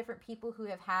 5 different people who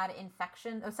have had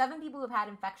 7 people who have had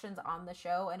infections on the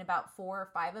show, and about 4 or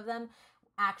 5 of them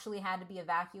actually had to be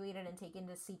evacuated and taken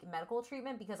to seek medical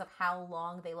treatment because of how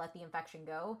long they let the infection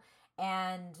go.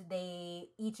 And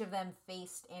each of them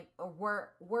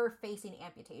were facing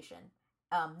amputation.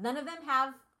 None of them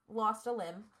have lost a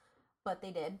limb, but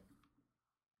they did.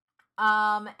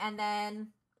 And then,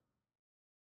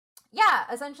 yeah,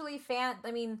 essentially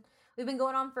we've been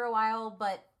going on for a while,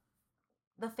 but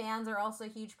the fans are also a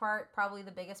huge part, probably the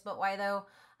biggest, but why though?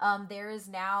 There is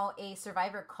now a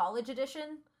Survivor College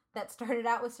Edition that started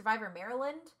out with Survivor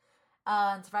Maryland.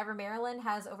 Survivor Maryland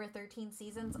has over 13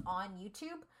 seasons on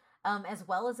YouTube, as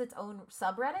well as its own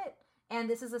subreddit. And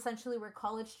this is essentially where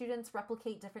college students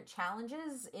replicate different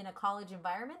challenges in a college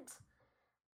environment.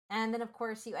 And then, of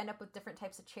course, you end up with different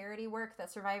types of charity work that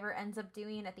Survivor ends up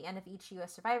doing at the end of each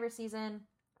U.S. Survivor season.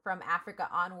 From Africa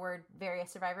onward,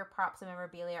 various Survivor props and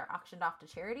memorabilia are auctioned off to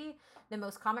charity. The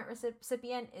most common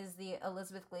recipient is the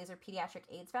Elizabeth Glaser Pediatric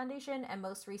AIDS Foundation, and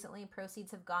most recently, proceeds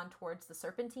have gone towards the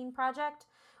Serpentine Project,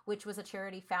 which was a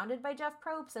charity founded by Jeff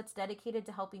Probst that's dedicated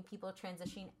to helping people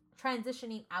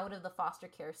transitioning out of the foster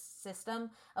care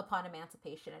system upon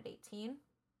emancipation at 18.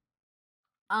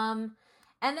 And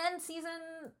then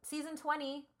season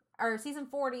 40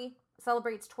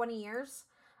 celebrates 20 years.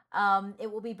 It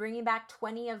will be bringing back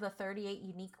 20 of the 38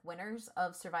 unique winners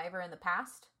of Survivor in the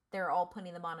past. They're all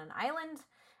putting them on an island,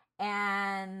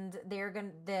 and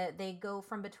they go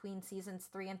from between seasons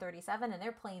 3 and 37, and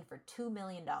they're playing for $2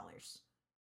 million.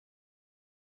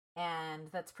 And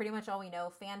that's pretty much all we know.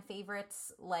 Fan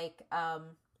favorites like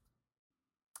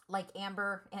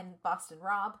Amber and Boston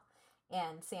Rob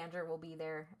and Sandra will be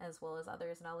there, as well as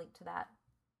others, and I'll link to that.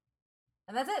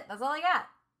 And that's it. That's all I got.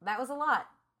 That was a lot.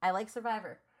 I like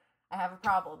Survivor. I have a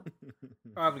problem.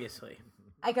 Obviously.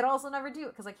 I could also never do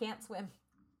it because I can't swim.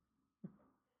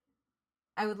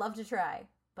 I would love to try,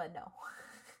 but no.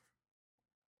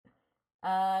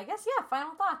 I guess, yeah,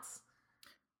 final thoughts.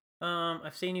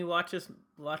 I've seen you watch this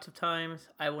lots of times.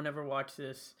 I will never watch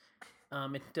this.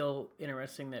 It's still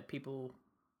interesting that people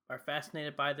are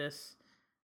fascinated by this,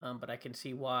 but I can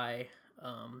see why.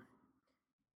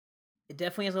 It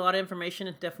definitely has a lot of information.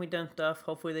 It's definitely done stuff.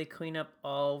 Hopefully they clean up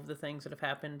all of the things that have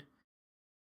happened.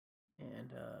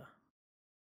 And,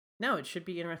 no, it should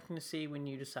be interesting to see when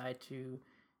you decide to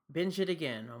binge it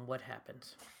again on what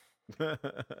happens.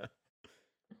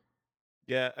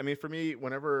 Yeah, I mean, for me,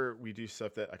 whenever we do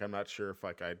stuff that I'm not sure if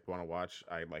I'd want to watch,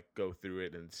 I go through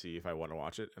it and see if I want to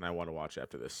watch it, and I want to watch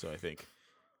after this. So I think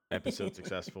episode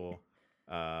successful.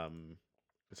 Some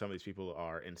of these people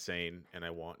are insane, and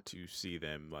I want to see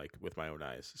them with my own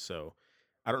eyes. So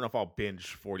I don't know if I'll binge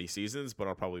 40 seasons, but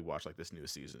I'll probably watch this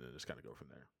newest season and just kind of go from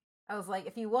there. I was like,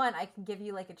 if you want, I can give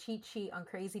you a cheat sheet on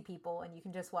crazy people, and you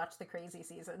can just watch the crazy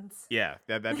seasons. Yeah,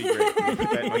 that'd be great. Can you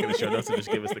put that in the show notes and just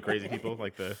give us the crazy people,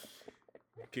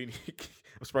 I'm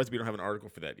surprised we don't have an article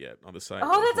for that yet on the site.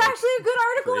 Oh, that's actually a good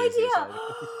article idea.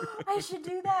 I should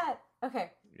do that.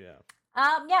 Okay. Yeah.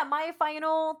 Yeah, my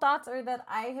final thoughts are that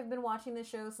I have been watching the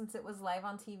show since it was live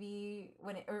on TV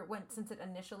since it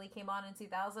initially came on in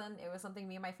 2000. It was something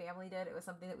me and my family did. It was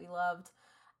something that we loved.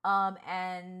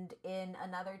 And in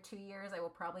another 2 years, I will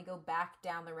probably go back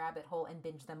down the rabbit hole and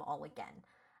binge them all again.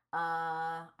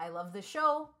 I love the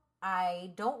show. I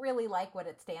don't really like what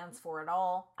it stands for at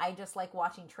all. I just like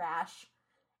watching trash.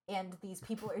 And these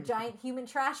people are giant human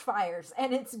trash fires,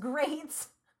 and it's great.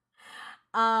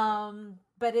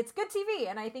 But it's good TV,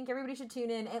 and I think everybody should tune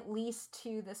in at least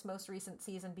to this most recent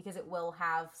season because it will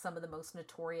have some of the most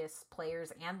notorious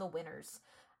players and the winners,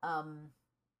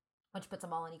 which puts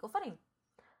them all on equal footing.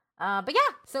 But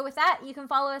yeah, so with that, you can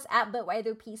follow us at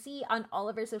ButWhyThoughPC on all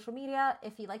of our social media.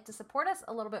 If you'd like to support us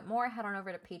a little bit more, head on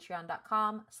over to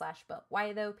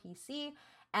patreon.com/ButWhyThoughPC.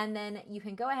 And then you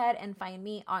can go ahead and find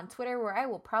me on Twitter, where I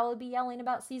will probably be yelling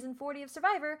about season 40 of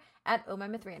Survivor at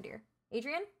OhMyMythReindeer.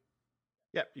 Adrian?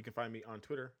 Yep, you can find me on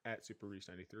Twitter at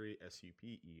SuperRuiz93,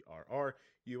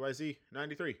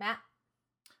 SUPERRUIZ93. Matt?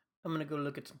 I'm gonna go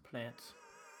look at some plants.